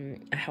 a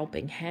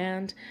helping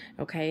hand,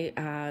 okay?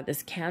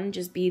 This can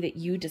just be that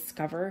you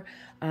discover,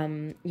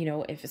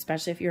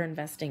 especially if you're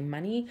investing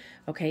money,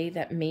 okay,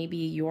 that maybe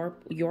your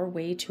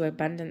way to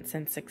abundance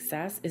and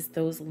success is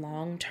those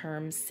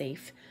long-term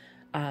safe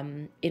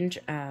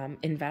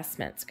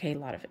investments, okay? A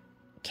lot of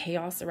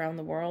chaos around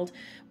the world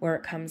where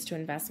it comes to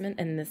investment.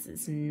 And this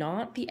is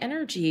not the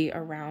energy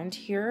around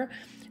here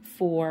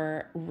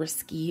for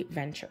risky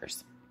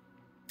ventures.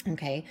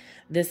 Okay,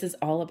 this is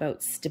all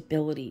about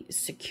stability,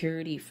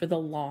 security for the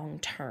long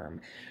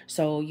term.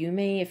 So you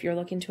may, if you're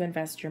looking to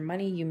invest your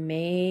money, you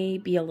may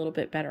be a little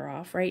bit better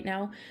off right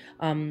now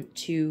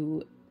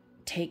to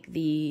take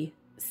the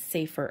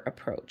safer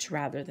approach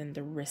rather than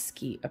the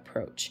risky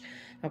approach.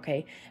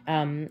 Okay.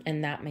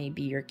 And that may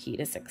be your key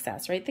to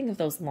success, right? Think of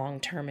those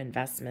long-term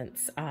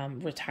investments,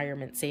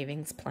 retirement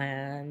savings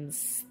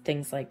plans,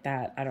 things like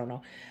that. I don't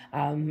know.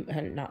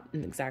 I'm not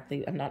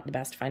the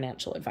best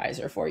financial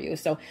advisor for you.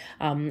 So,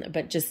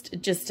 but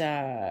just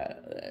a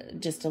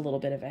little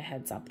bit of a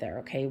heads up there.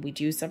 Okay. We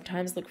do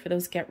sometimes look for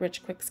those get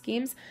rich quick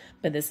schemes,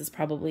 but this is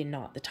probably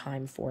not the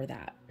time for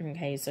that.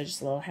 Okay. So just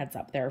a little heads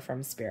up there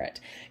from Spirit.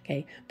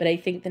 Okay. But I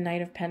think the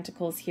Knight of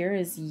Pentacles here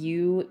is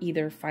you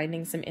either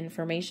finding some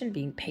information,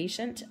 being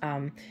patient,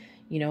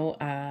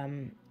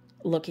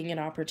 looking at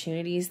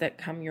opportunities that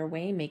come your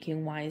way,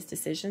 making wise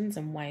decisions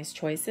and wise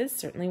choices,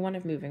 certainly one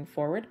of moving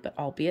forward, but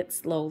albeit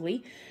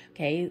slowly.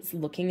 Okay. It's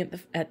looking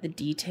at the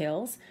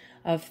details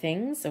of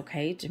things,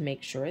 okay, to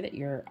make sure that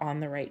you're on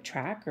the right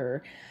track,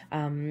 or,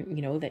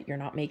 that you're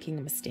not making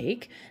a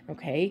mistake.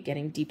 Okay.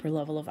 Getting deeper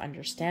level of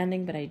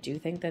understanding. But I do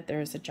think that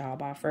there's a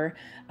job offer,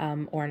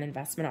 or an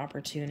investment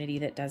opportunity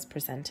that does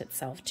present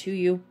itself to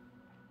you.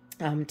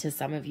 To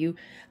some of you,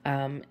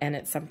 and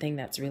it's something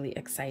that's really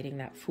exciting.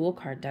 That Fool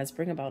card does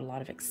bring about a lot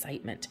of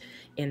excitement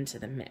into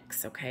the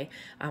mix, okay?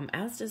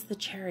 As does the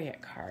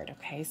Chariot card,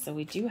 okay? So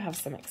we do have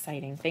some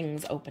exciting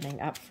things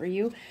opening up for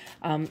you.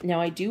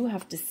 Now, I do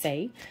have to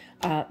say,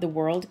 the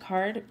World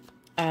card,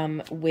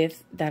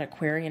 with that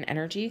Aquarian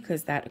energy,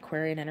 because that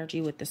Aquarian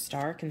energy with the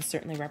star can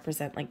certainly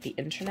represent like the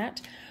internet.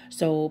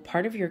 So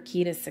part of your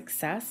key to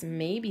success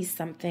may be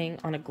something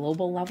on a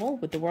global level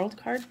with the World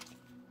card.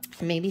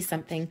 Maybe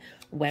something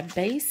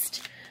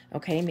web-based.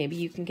 Okay, maybe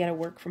you can get a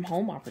work from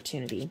home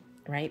opportunity,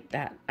 right?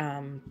 That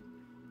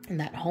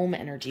home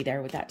energy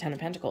there with that Ten of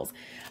Pentacles.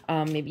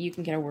 Maybe you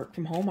can get a work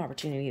from home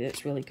opportunity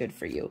that's really good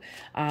for you.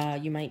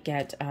 You might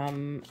get,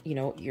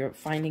 you're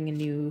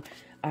finding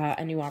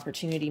a new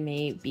opportunity,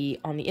 may be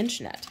on the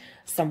internet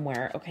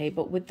somewhere. Okay,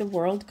 but with the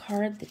World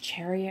card, the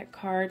Chariot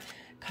card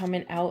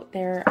coming out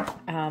there,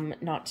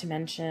 not to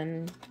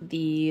mention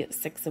the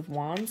Six of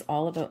Wands,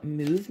 all about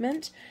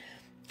movement.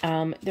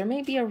 There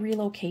may be a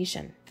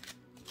relocation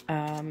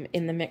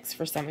in the mix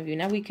for some of you.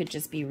 Now, we could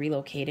just be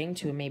relocating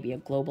to maybe a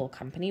global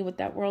company with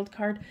that World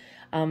card.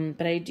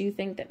 But I do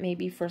think that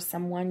maybe for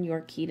someone,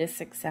 your key to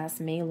success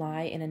may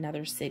lie in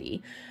another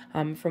city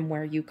from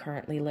where you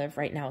currently live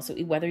right now. So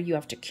whether you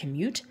have to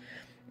commute,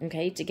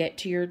 okay, to get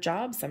to your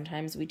job,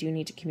 sometimes we do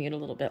need to commute a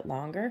little bit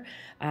longer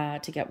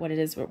to get what it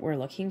is what we're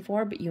looking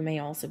for, but you may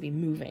also be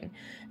moving,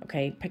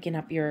 okay,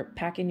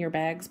 packing your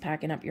bags,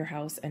 packing up your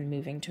house and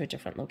moving to a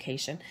different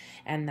location.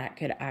 And that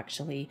could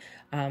actually,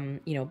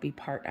 be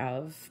part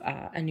of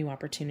a new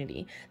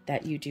opportunity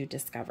that you do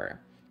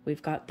discover.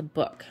 We've got the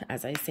book,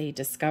 as I say,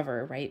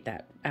 discover, right?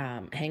 That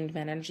Hanged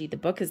Man energy. The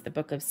book is the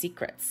book of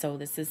secrets. So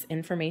this is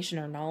information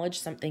or knowledge,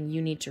 something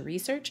you need to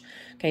research.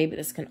 Okay, but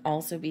this can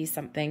also be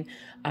something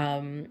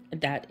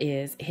that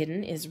is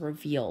hidden, is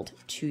revealed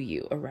to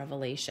you, a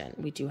revelation.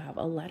 We do have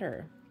a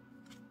letter.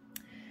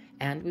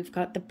 And we've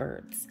got the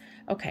birds.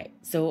 Okay,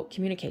 so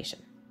communication.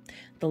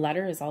 The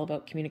letter is all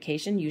about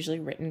communication, usually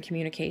written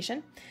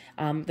communication.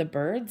 The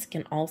birds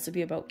can also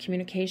be about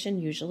communication,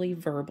 usually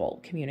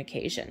verbal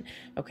communication,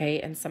 okay,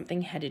 and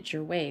something headed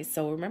your way.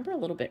 So remember a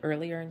little bit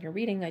earlier in your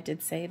reading, I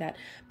did say that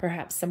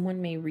perhaps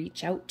someone may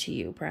reach out to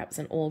you, perhaps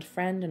an old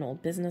friend, an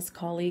old business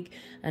colleague,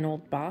 an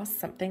old boss,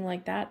 something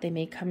like that. They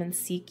may come and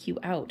seek you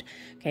out,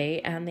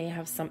 okay, and they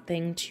have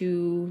something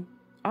to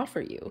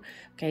offer you,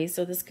 okay.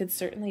 So this could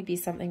certainly be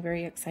something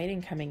very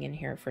exciting coming in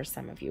here for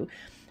some of you.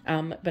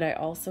 But I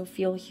also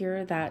feel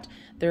here that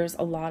there's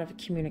a lot of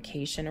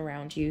communication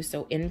around you.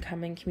 So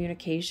incoming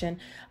communication,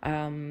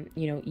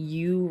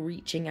 you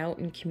reaching out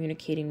and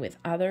communicating with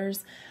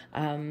others.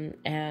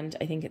 And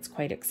I think it's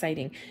quite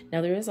exciting.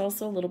 Now, there is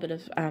also a little bit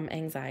of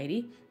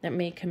anxiety that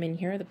may come in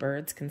here. The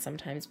birds can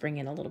sometimes bring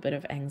in a little bit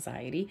of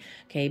anxiety.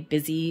 Okay,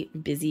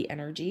 busy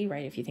energy,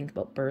 right? If you think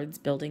about birds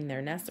building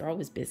their nests, they're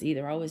always busy.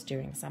 They're always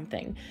doing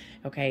something.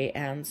 Okay,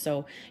 and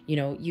so,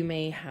 you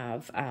may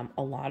have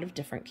a lot of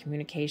different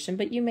communication,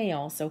 but you may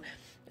also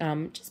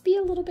just be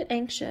a little bit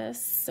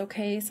anxious,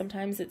 okay?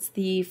 Sometimes it's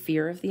the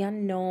fear of the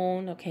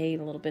unknown, okay?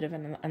 A little bit of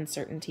an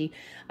uncertainty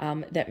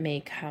that may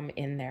come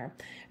in there,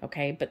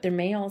 okay? But there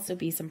may also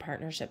be some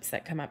partnerships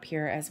that come up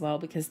here as well,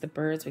 because the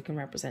birds, we can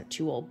represent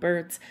two old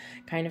birds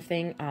kind of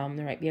thing.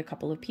 There might be a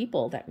couple of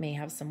people that may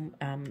have some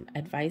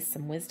advice,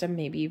 some wisdom,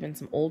 maybe even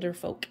some older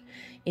folk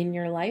in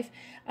your life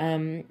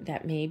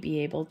that may be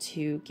able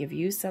to give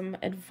you some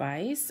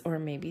advice, or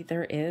maybe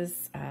there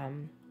is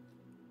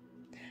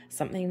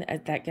something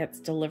that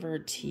gets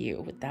delivered to you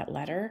with that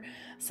letter,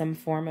 some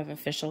form of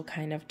official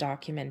kind of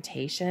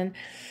documentation.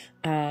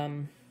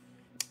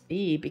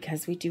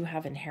 Because we do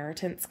have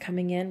inheritance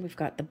coming in. We've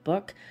got the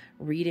book,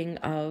 reading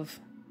of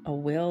a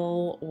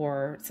will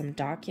or some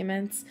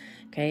documents,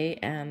 okay?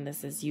 And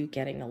this is you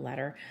getting a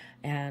letter.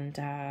 And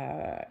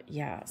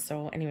yeah,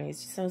 so anyways,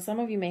 so some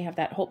of you may have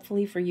that.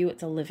 Hopefully for you,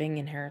 it's a living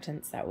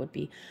inheritance. That would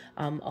be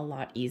a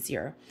lot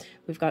easier.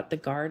 We've got the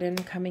garden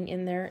coming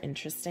in there.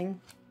 Interesting.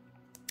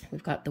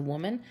 We've got the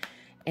woman.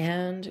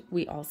 And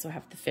we also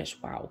have the fish.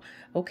 Wow.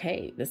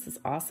 Okay, this is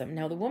awesome.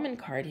 Now, the woman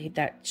card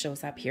that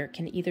shows up here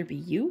can either be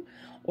you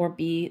or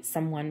be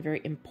someone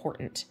very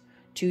important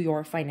to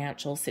your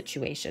financial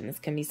situation. This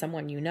can be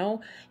someone you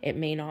know. It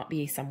may not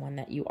be someone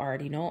that you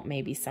already know. It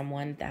may be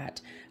someone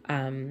that,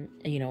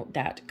 you know,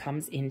 that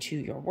comes into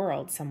your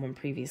world, someone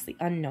previously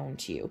unknown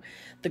to you.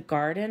 The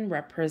garden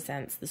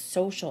represents the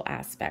social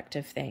aspect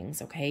of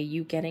things, okay?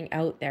 You getting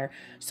out there,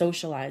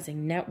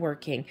 socializing,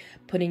 networking,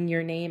 putting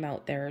your name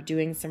out there,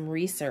 doing some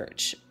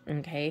research,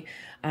 okay?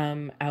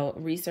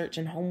 Out research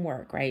and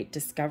homework, right?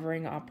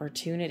 Discovering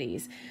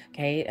opportunities,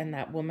 okay? And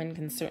that woman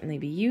can certainly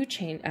be you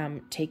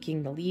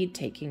taking the lead,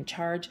 taking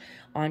charge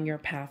on your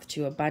path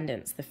to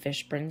abundance. The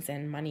fish brings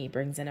in money,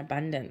 brings in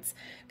abundance,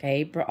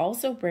 okay? But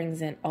also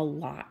brings in a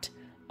lot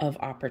of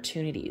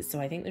opportunities. So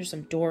I think there's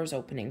some doors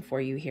opening for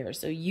you here.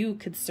 So you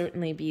could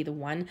certainly be the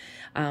one,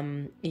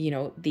 you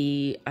know,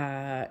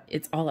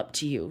 it's all up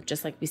to you.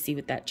 Just like we see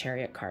with that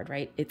Chariot card,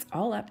 right? It's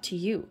all up to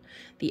you.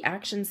 The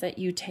actions that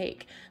you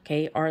take,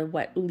 okay, are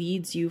what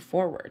leads you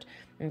forward.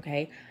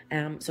 Okay.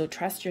 So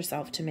trust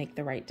yourself to make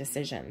the right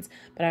decisions.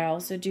 But I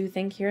also do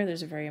think here,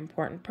 there's a very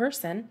important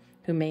person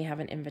who may have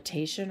an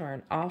invitation or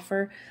an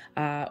offer,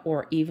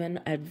 or even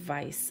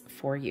advice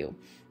for you.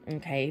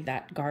 Okay,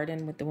 that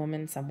garden with the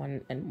woman,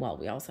 someone, and well,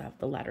 we also have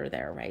the letter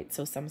there, right?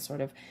 So some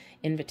sort of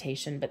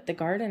invitation, but the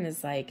garden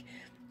is like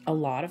a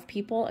lot of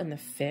people, and the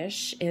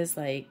fish is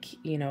like,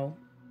 you know,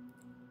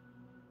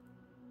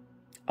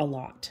 a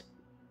lot.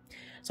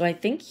 So I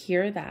think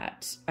here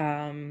that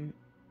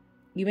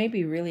you may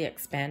be really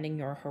expanding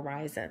your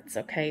horizons,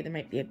 okay? There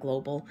might be a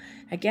global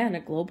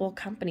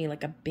company,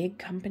 like a big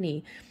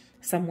company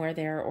somewhere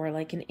there, or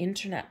like an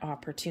internet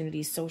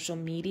opportunity, social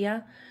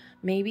media,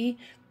 maybe.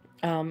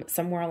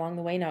 Somewhere along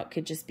the way. Now, it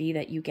could just be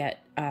that you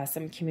get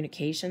some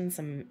communication,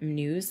 some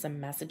news, some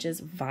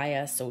messages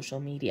via social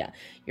media,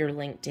 your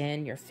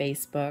LinkedIn, your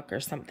Facebook, or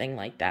something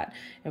like that.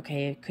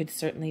 Okay, it could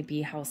certainly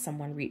be how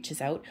someone reaches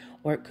out,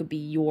 or it could be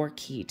your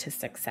key to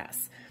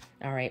success.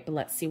 All right, but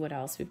let's see what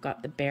else. We've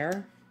got the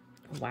bear.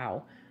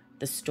 Wow.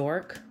 The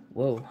stork.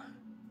 Whoa.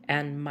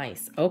 And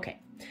mice. Okay.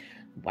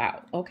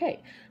 Wow. Okay.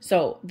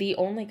 So the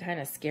only kind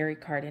of scary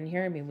card in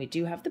here, I mean, we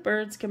do have the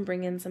birds can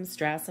bring in some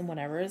stress and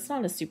whatever. It's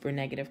not a super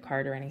negative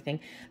card or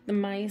anything. The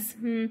mice,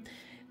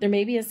 there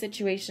may be a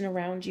situation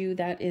around you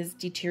that is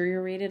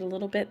deteriorated a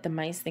little bit. The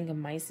mice, think of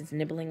mice as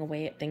nibbling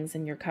away at things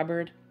in your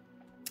cupboard.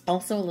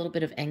 Also, a little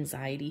bit of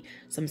anxiety,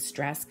 some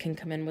stress can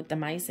come in with the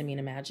mice. I mean,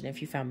 imagine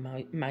if you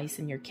found mice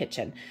in your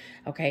kitchen.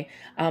 Okay.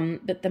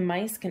 But the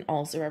mice can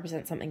also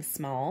represent something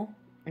small.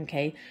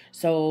 Okay,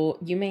 so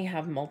you may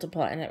have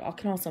multiple, and it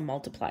can also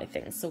multiply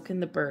things. So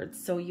can the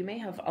birds. So you may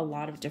have a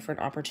lot of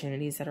different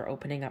opportunities that are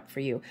opening up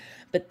for you.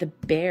 But the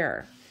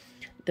bear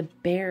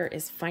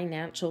is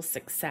financial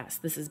success.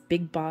 This is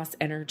big boss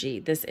energy.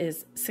 This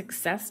is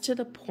success to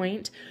the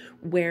point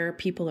where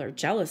people are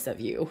jealous of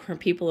you, or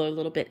people are a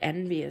little bit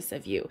envious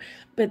of you.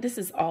 But this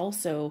is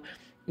also,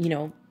 you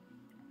know,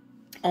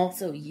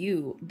 also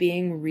you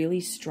being really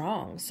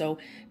strong. So,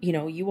 you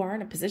know, you are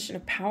in a position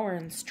of power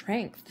and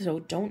strength. So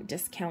don't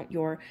discount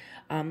your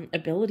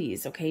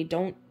abilities. Okay.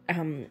 Don't,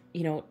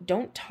 you know,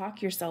 don't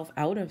talk yourself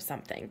out of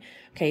something.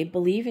 Okay.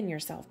 Believe in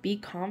yourself, be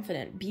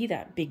confident, be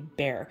that big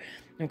bear.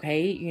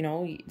 Okay. You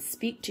know,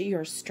 speak to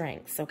your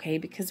strengths. Okay.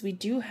 Because we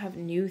do have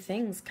new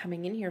things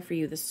coming in here for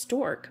you. The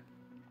stork,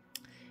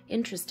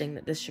 interesting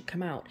that this should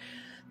come out.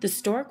 The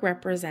stork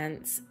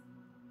represents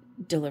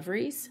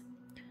deliveries,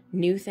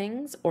 new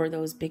things, or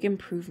those big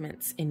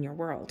improvements in your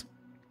world.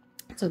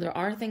 So there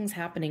are things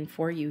happening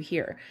for you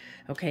here.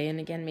 Okay. And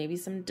again, maybe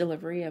some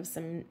delivery of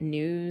some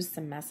news,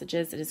 some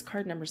messages. It is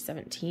card number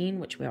 17,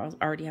 which we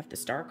already have the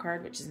star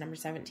card, which is number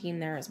 17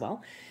 there as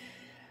well.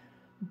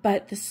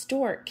 But the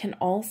stork can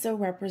also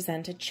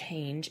represent a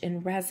change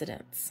in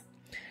residence.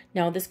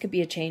 Now, this could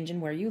be a change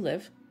in where you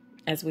live,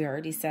 as we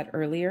already said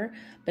earlier,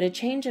 but a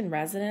change in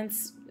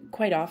residence,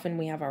 quite often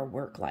we have our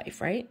work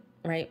life, right?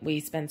 We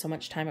spend so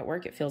much time at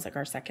work, it feels like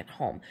our second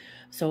home.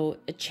 So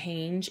a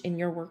change in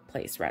your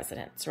workplace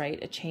residence,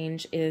 right? A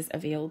change is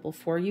available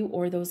for you,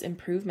 or those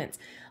improvements,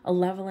 a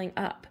leveling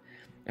up.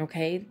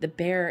 Okay. The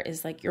bear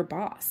is like your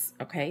boss.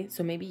 Okay.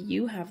 So maybe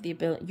you have the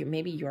ability,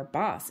 maybe your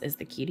boss is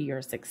the key to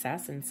your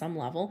success in some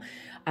level.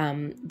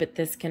 But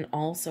this can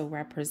also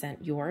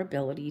represent your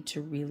ability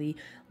to really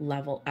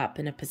level up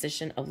in a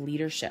position of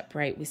leadership,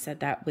 right? We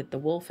said that with the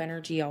wolf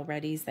energy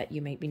already, is that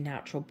you may be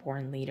natural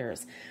born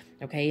leaders.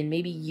 Okay. And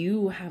maybe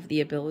you have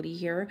the ability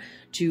here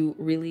to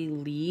really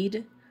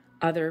lead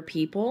other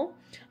people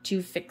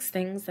to fix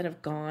things that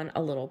have gone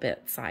a little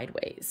bit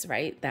sideways,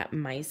 right? That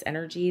mice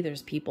energy,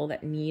 there's people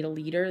that need a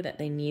leader, that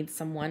they need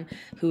someone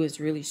who is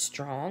really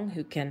strong,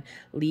 who can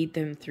lead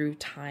them through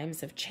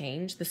times of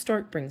change. The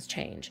stork brings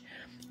change,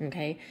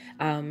 Okay.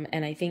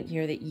 And I think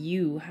here that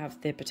you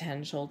have the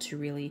potential to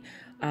really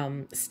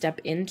step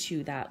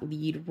into that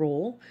lead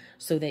role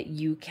so that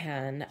you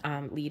can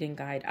lead and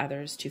guide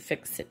others to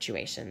fix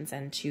situations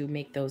and to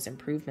make those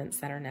improvements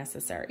that are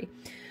necessary.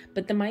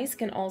 But the mice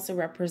can also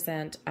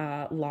represent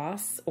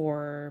loss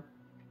or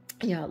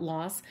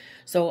loss.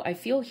 So I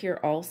feel here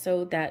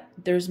also that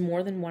there's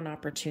more than one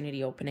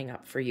opportunity opening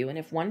up for you. And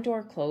if one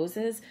door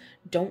closes,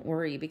 don't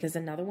worry, because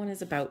another one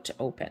is about to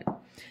open.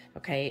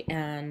 Okay.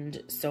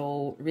 And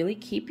so really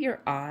keep your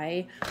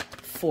eye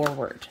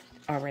forward.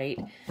 All right.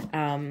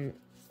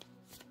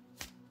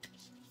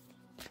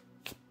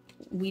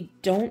 We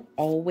don't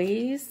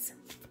always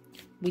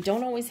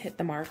hit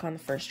the mark on the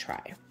first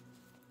try,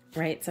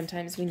 right?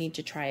 Sometimes we need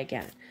to try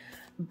again.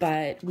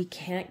 But we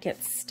can't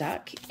get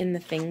stuck in the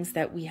things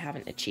that we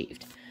haven't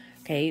achieved.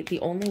 Okay. The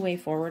only way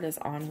forward is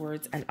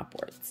onwards and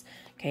upwards.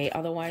 Okay.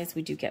 Otherwise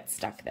we do get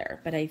stuck there.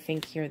 But I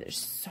think here there's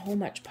so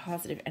much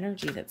positive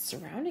energy that's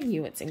surrounding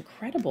you. It's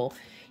incredible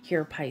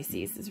here,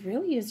 Pisces. This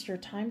really is your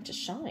time to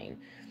shine.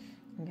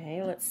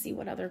 Okay. Let's see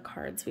what other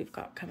cards we've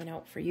got coming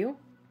out for you.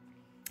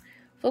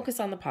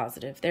 Focus on the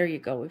positive. There you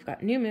go. We've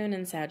got new moon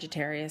and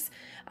Sagittarius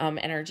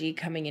energy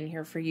coming in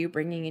here for you,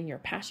 bringing in your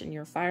passion,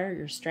 your fire,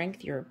 your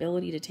strength, your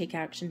ability to take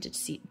action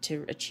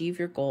to achieve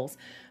your goals.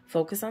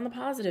 Focus on the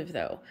positive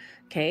though.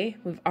 Okay.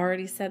 We've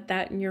already said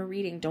that in your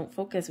reading. Don't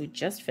focus. We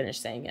just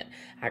finished saying it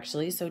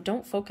actually. So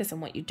don't focus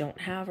on what you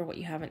don't have or what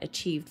you haven't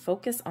achieved.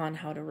 Focus on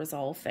how to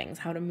resolve things,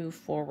 how to move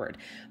forward.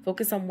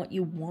 Focus on what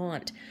you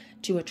want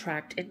to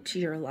attract into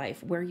your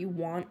life, where you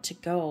want to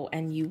go,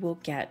 and you will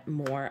get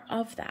more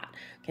of that.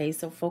 Okay.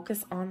 So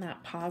focus on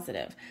that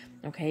positive.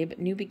 Okay. But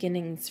new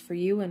beginnings for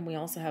you. And we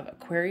also have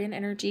Aquarian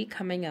energy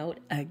coming out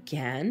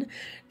again.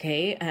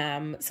 Okay.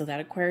 So that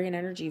Aquarian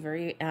energy,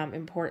 very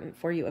important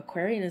for you.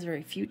 Aquarian is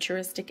very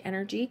futuristic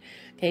energy.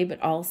 Okay. But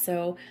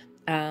also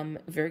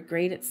very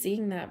great at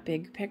seeing that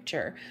big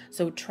picture.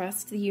 So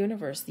trust the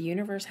universe. The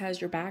universe has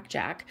your back,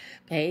 Jack.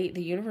 Okay.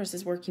 The universe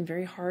is working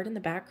very hard in the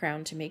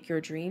background to make your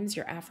dreams,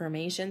 your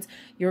affirmations,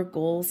 your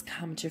goals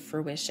come to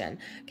fruition.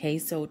 Okay.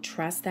 So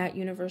trust that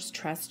universe,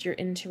 trust your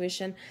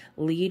intuition,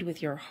 lead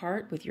with your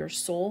heart, with your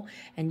soul,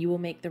 and you will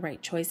make the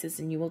right choices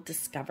and you will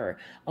discover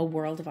a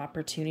world of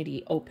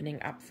opportunity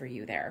opening up for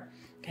you there.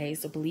 Okay,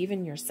 so believe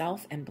in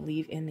yourself and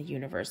believe in the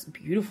universe.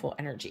 Beautiful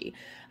energy.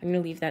 I'm going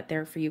to leave that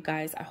there for you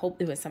guys. I hope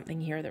there was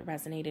something here that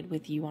resonated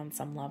with you on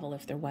some level.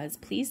 If there was,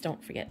 please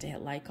don't forget to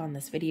hit like on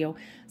this video.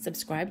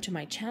 Subscribe to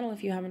my channel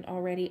if you haven't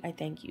already. I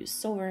thank you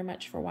so very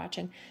much for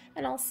watching,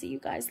 and I'll see you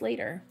guys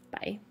later.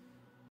 Bye.